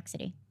of New York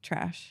City?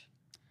 Trash.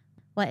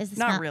 What is the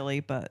smell? Not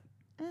really, but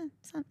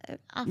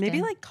Often.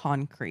 maybe like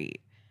concrete.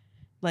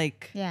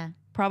 Like Yeah.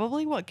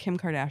 probably what Kim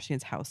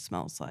Kardashian's house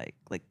smells like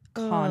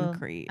Ooh,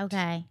 concrete.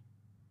 Okay.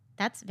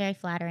 That's very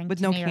flattering. With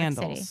to no New York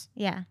candles. City.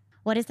 Yeah.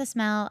 What is the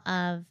smell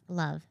of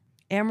love?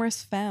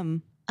 Amorous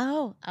femme.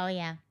 Oh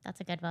yeah. That's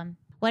a good one.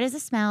 What is the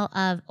smell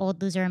of Old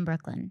Loser in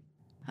Brooklyn?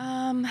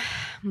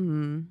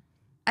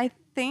 I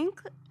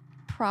think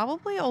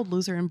probably Old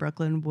Loser in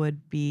Brooklyn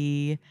would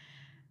be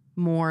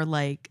more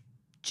like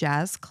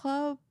jazz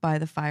club by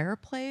the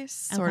fireplace,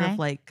 sort Okay. of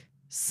like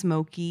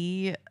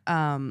smoky,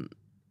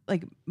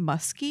 like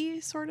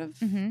musky sort of,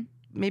 Mm-hmm.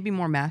 maybe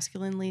more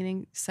masculine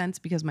leaning scents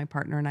because my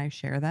partner and I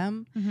share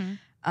them.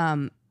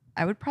 Mm-hmm.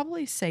 I would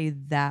probably say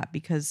that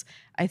because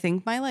I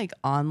think my like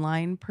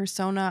online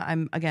persona,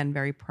 I'm again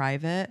very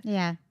private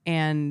Yeah.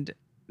 and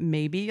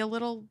maybe a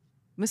little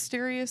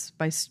mysterious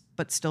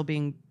but still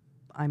being,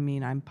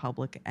 I'm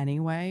public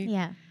anyway.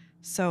 Yeah.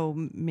 So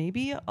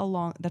maybe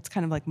that's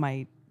kind of like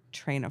my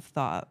train of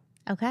thought.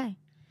 Okay.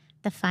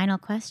 The final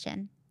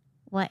question.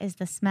 What is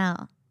the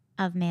smell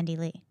of Mandy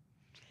Lee?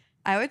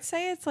 I would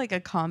say it's like a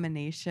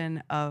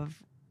combination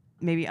of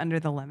maybe Under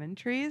the Lemon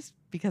Trees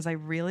because I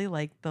really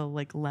like the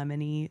like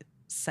lemony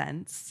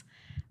scents.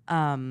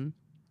 And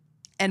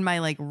my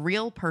like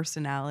real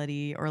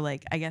personality or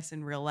like I guess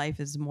in real life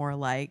is more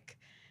like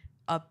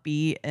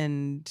upbeat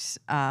and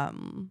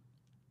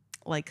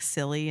like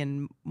silly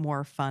and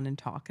more fun and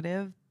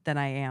talkative than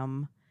I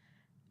am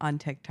on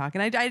TikTok.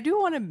 And I do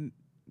want to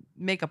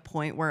make a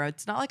point where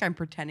it's not like I'm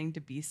pretending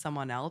to be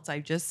someone else. I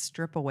just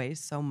strip away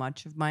so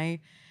much of my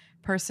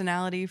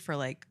personality for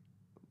like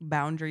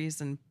boundaries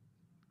and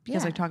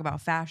because I Yeah. talk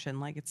about fashion,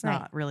 like it's Right.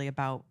 not really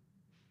about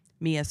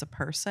me as a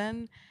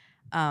person.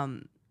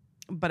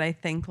 But I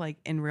think like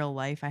in real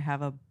life, I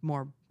have a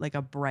more like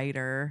a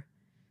brighter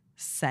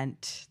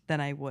scent than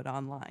I would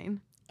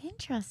online.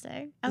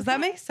 Interesting. Does that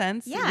Okay. make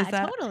sense? Yeah, Is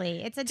that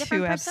totally. It's a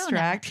different too persona.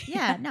 abstract?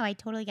 Yeah, no, I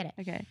totally get it.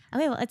 Okay.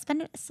 Okay, well, it's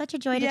been such a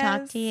joy to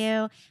talk to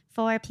Yes. you.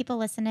 For people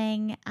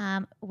listening,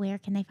 where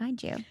can they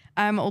find you?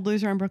 I'm Old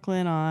Loser in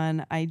Brooklyn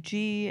on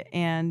IG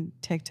and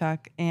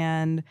TikTok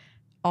and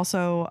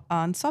also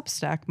on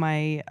Substack.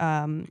 My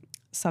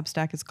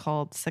Substack is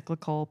called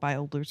Cyclical by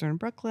Old Loser in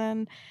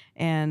Brooklyn,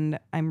 and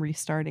I'm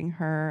restarting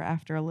her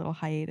after a little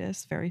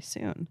hiatus very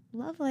soon.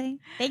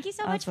 Lovely. Thank you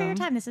so much for your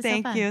Awesome. time. This is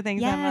Thank so fun. you.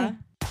 Thanks, Yay. Emma.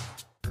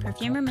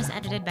 Perfume Room is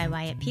edited by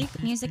Wyatt Peak.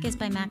 Music is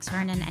by Max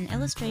Vernon, and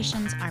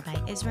illustrations are by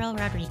Israel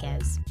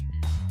Rodriguez.